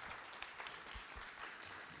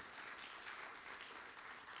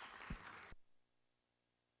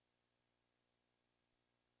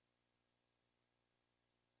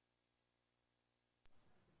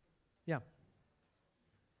 Yeah.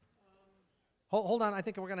 Hold on, I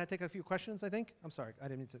think we're going to take a few questions, I think. I'm sorry, I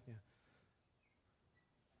didn't mean to, yeah.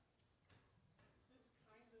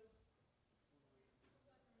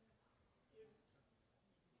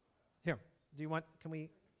 Here, do you want, can we,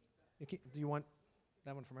 do you want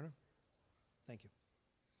that one from her? Thank you.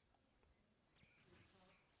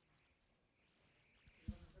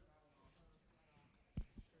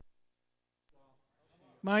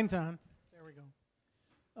 Mine's on. There we go.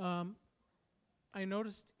 I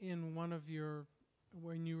noticed in one of your,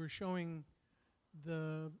 when you were showing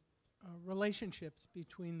the relationships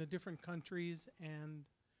between the different countries and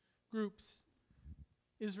groups,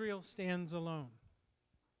 Israel stands alone.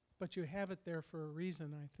 But you have it there for a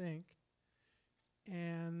reason, I think.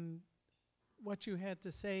 And what you had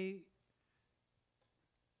to say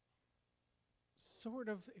sort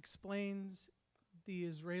of explains the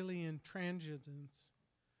Israeli intransigence.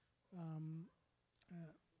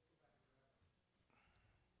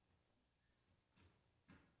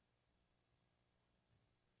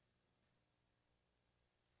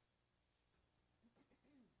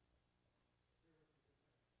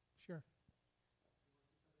 Sure.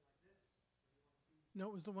 No,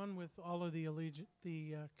 it was the one with all of the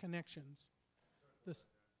connections. This.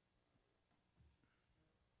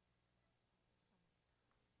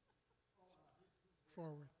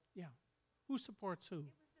 Forward, yeah. Who supports who? It was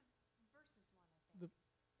the versus one, I think. The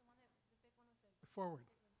one, the big one with the. forward.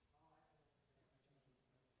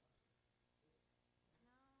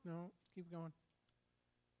 No, No, keep going.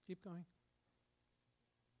 Keep going. it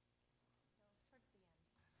was towards the end.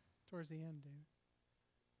 Towards the end, David.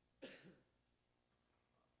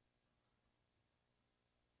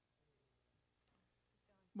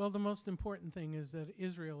 Well, the most important thing is that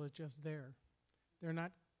Israel is just there. They're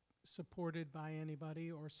not supported by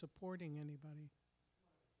anybody or supporting anybody.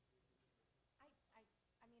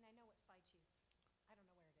 I mean, I know what slide she's,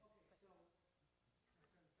 I don't know where it is,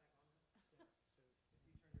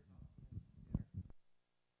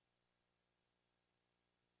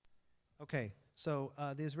 but. Okay, so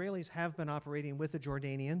the Israelis have been operating with the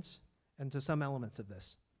Jordanians and to some elements of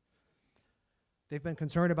this. They've been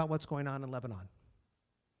concerned about what's going on in Lebanon.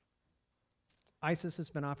 ISIS has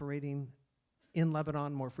been operating in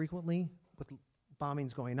Lebanon more frequently with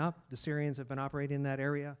bombings going up. The Syrians have been operating in that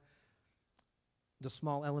area. The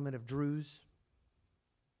small element of Druze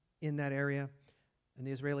in that area. And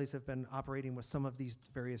the Israelis have been operating with some of these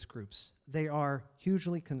various groups. They are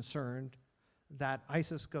hugely concerned that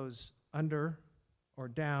ISIS goes under or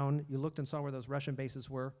down. You looked and saw where those Russian bases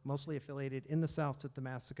were, mostly affiliated in the south to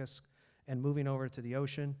Damascus and moving over to the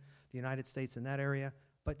ocean, the United States in that area.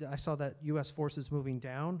 but I saw that U.S. forces moving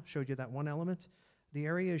down, showed you that one element. The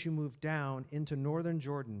areas you move down into northern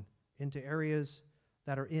Jordan, into areas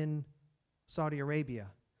that are in Saudi Arabia,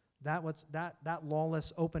 that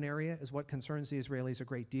lawless open area is what concerns the Israelis a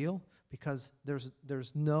great deal, because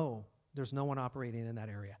there's no one operating in that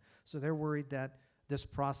area. So they're worried that this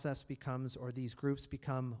process becomes, or these groups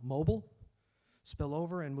become mobile, spill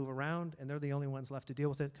over and move around, and they're the only ones left to deal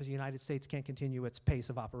with it because the United States can't continue its pace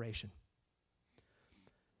of operation.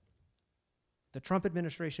 The Trump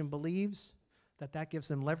administration believes that that gives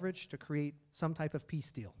them leverage to create some type of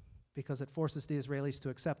peace deal because it forces the Israelis to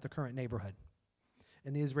accept the current neighborhood.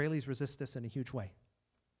 And the Israelis resist this in a huge way.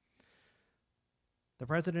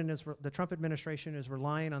 The Trump administration is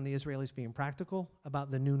relying on the Israelis being practical about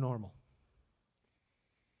the new normal.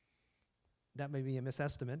 That may be a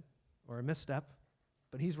misestimate or a misstep,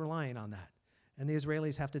 but he's relying on that. And the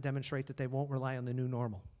Israelis have to demonstrate that they won't rely on the new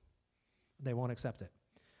normal. They won't accept it.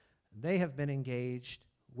 They have been engaged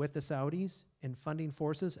with the Saudis in funding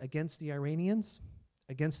forces against the Iranians,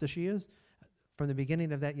 against the Shias, from the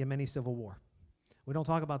beginning of that Yemeni civil war. We don't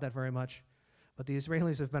talk about that very much, but the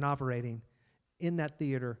Israelis have been operating in that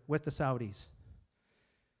theater with the Saudis,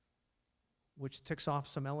 which ticks off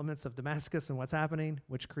some elements of Damascus and what's happening,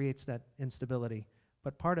 which creates that instability.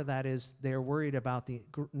 But part of that is they're worried about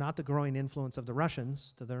not the growing influence of the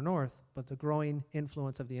Russians to their north, but the growing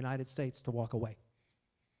influence of the United States to walk away.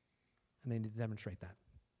 And they need to demonstrate that.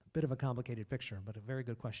 A bit of a complicated picture, but a very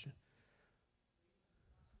good question.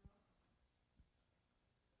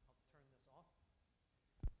 I'll turn this off.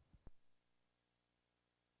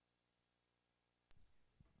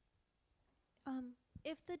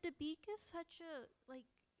 If the Dabiq is such a, like,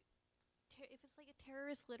 if it's like a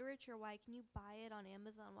terrorist literature, why can you buy it on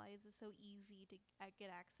Amazon? Why is it so easy to get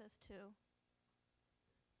access to?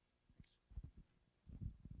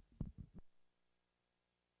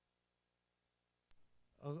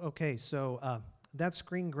 Okay, so that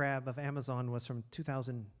screen grab of Amazon was from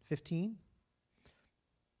 2015.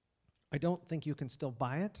 I don't think you can still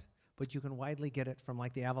buy it, but you can widely get it from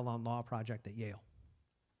like the Avalon Law Project at Yale.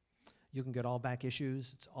 You can get all back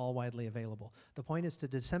issues. It's all widely available. The point is to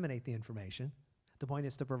disseminate the information. The point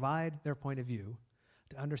is to provide their point of view,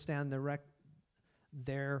 to understand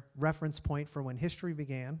their reference point for when history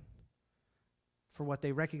began, for what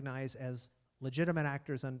they recognize as legitimate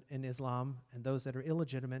actors in Islam, and those that are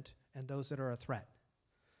illegitimate, and those that are a threat.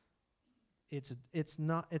 It's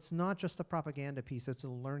not just a propaganda piece, it's a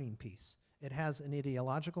learning piece. It has an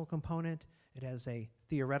ideological component, it has a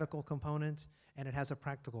theoretical component, and it has a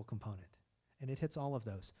practical component. And it hits all of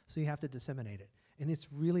those. So you have to disseminate it. And it's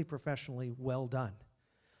really professionally well done.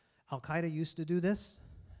 Al-Qaeda used to do this.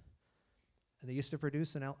 They used to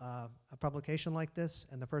produce a publication like this,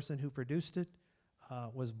 and the person who produced it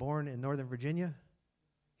was born in Northern Virginia.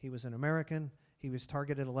 He was an American. He was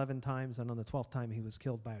targeted 11 times, and on the 12th time he was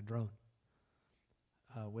killed by a drone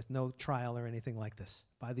with no trial or anything like this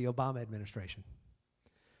by the Obama administration.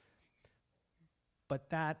 But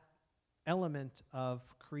that element of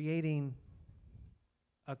creating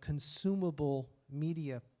a consumable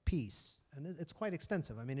media piece, and it's quite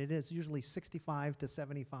extensive. I mean, it is usually 65 to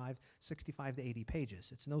 75, 65 to 80 pages.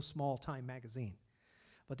 It's no small time magazine.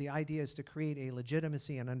 But the idea is to create a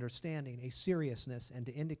legitimacy and understanding, a seriousness, and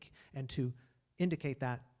to indicate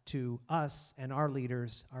that to us and our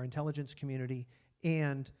leaders, our intelligence community,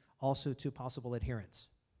 and also to possible adherents.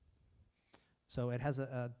 So it has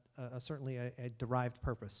certainly a derived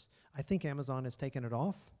purpose. I think Amazon has taken it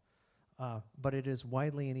off, but it is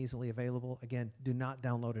widely and easily available. Again, do not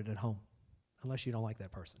download it at home unless you don't like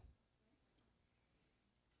that person.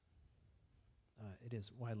 It is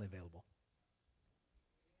widely available.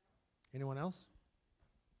 Anyone else?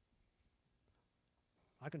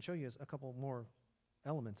 I can show you a couple more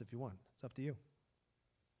elements if you want. It's up to you.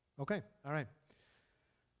 Okay, all right.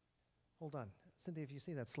 Hold on. Cynthia, if you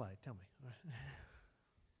see that slide, tell me.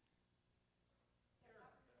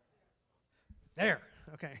 There.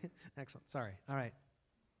 Okay. Excellent. Sorry. All right.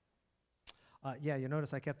 Yeah, you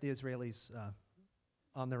notice I kept the Israelis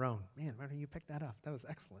on their own. Man, why don't you pick that up? That was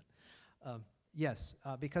excellent. Yes,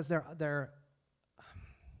 because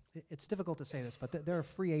it's difficult to say this, but they're a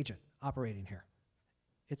free agent operating here.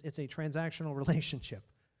 It's a transactional relationship.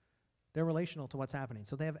 They're relational to what's happening.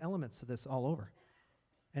 So they have elements to this all over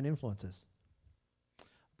and influences.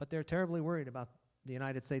 But they're terribly worried about the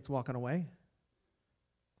United States walking away.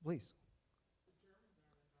 Please.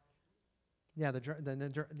 Yeah,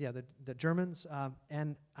 the Germans,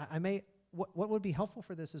 and I may, what would be helpful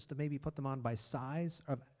for this is to maybe put them on by size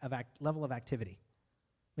of level of activity.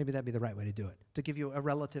 Maybe that'd be the right way to do it, to give you a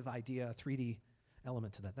relative idea, a 3D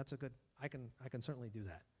element to that. That's a good, I can certainly do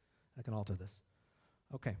that. I can alter this.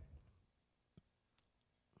 Okay.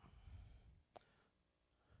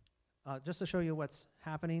 Just to show you what's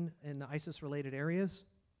happening in the ISIS-related areas,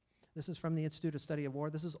 this is from the Institute of Study of War.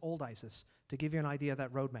 This is old ISIS, to give you an idea of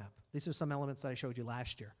that roadmap. These are some elements that I showed you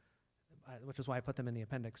last year, which is why I put them in the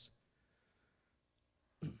appendix.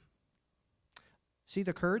 See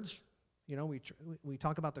the Kurds? You know, we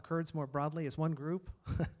talk about the Kurds more broadly as one group.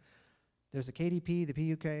 There's the KDP, the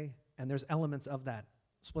PUK, and there's elements of that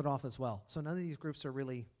split off as well. So none of these groups are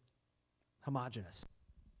really homogenous,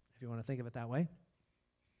 if you want to think of it that way,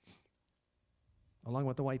 along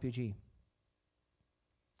with the YPG.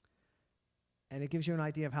 And it gives you an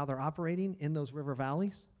idea of how they're operating in those river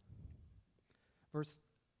valleys versus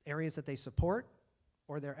areas that they support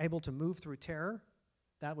or they're able to move through terror.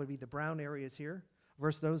 That would be the brown areas here,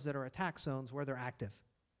 versus those that are attack zones where they're active,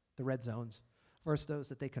 the red zones, versus those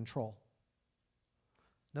that they control.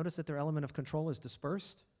 Notice that their element of control is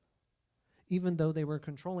dispersed, even though they were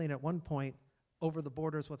controlling at one point over the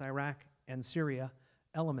borders with Iraq and Syria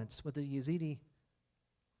elements, with the Yazidi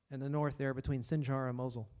in the north there between Sinjar and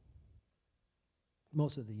Mosul.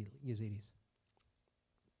 Most of the Yazidis.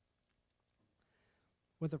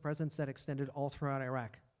 With a presence that extended all throughout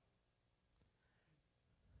Iraq.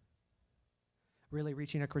 Really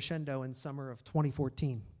reaching a crescendo in summer of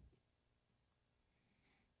 2014.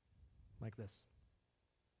 Like this.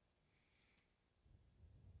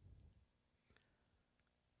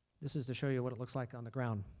 This is to show you what it looks like on the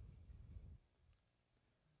ground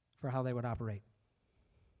for how they would operate.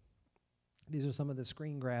 These are some of the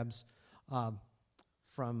screen grabs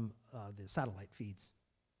from the satellite feeds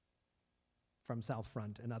from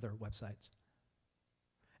Southfront and other websites.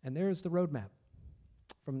 And there's the roadmap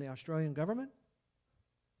from the Australian government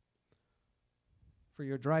for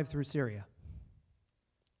your drive through Syria,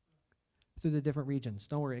 through the different regions.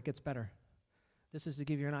 Don't worry, it gets better. This is to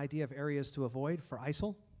give you an idea of areas to avoid for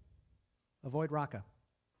ISIL. Avoid Raqqa.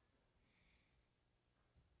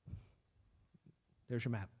 There's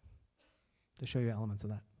your map to show you elements of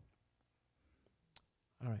that.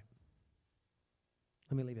 All right.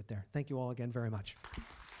 Let me leave it there. Thank you all again very much.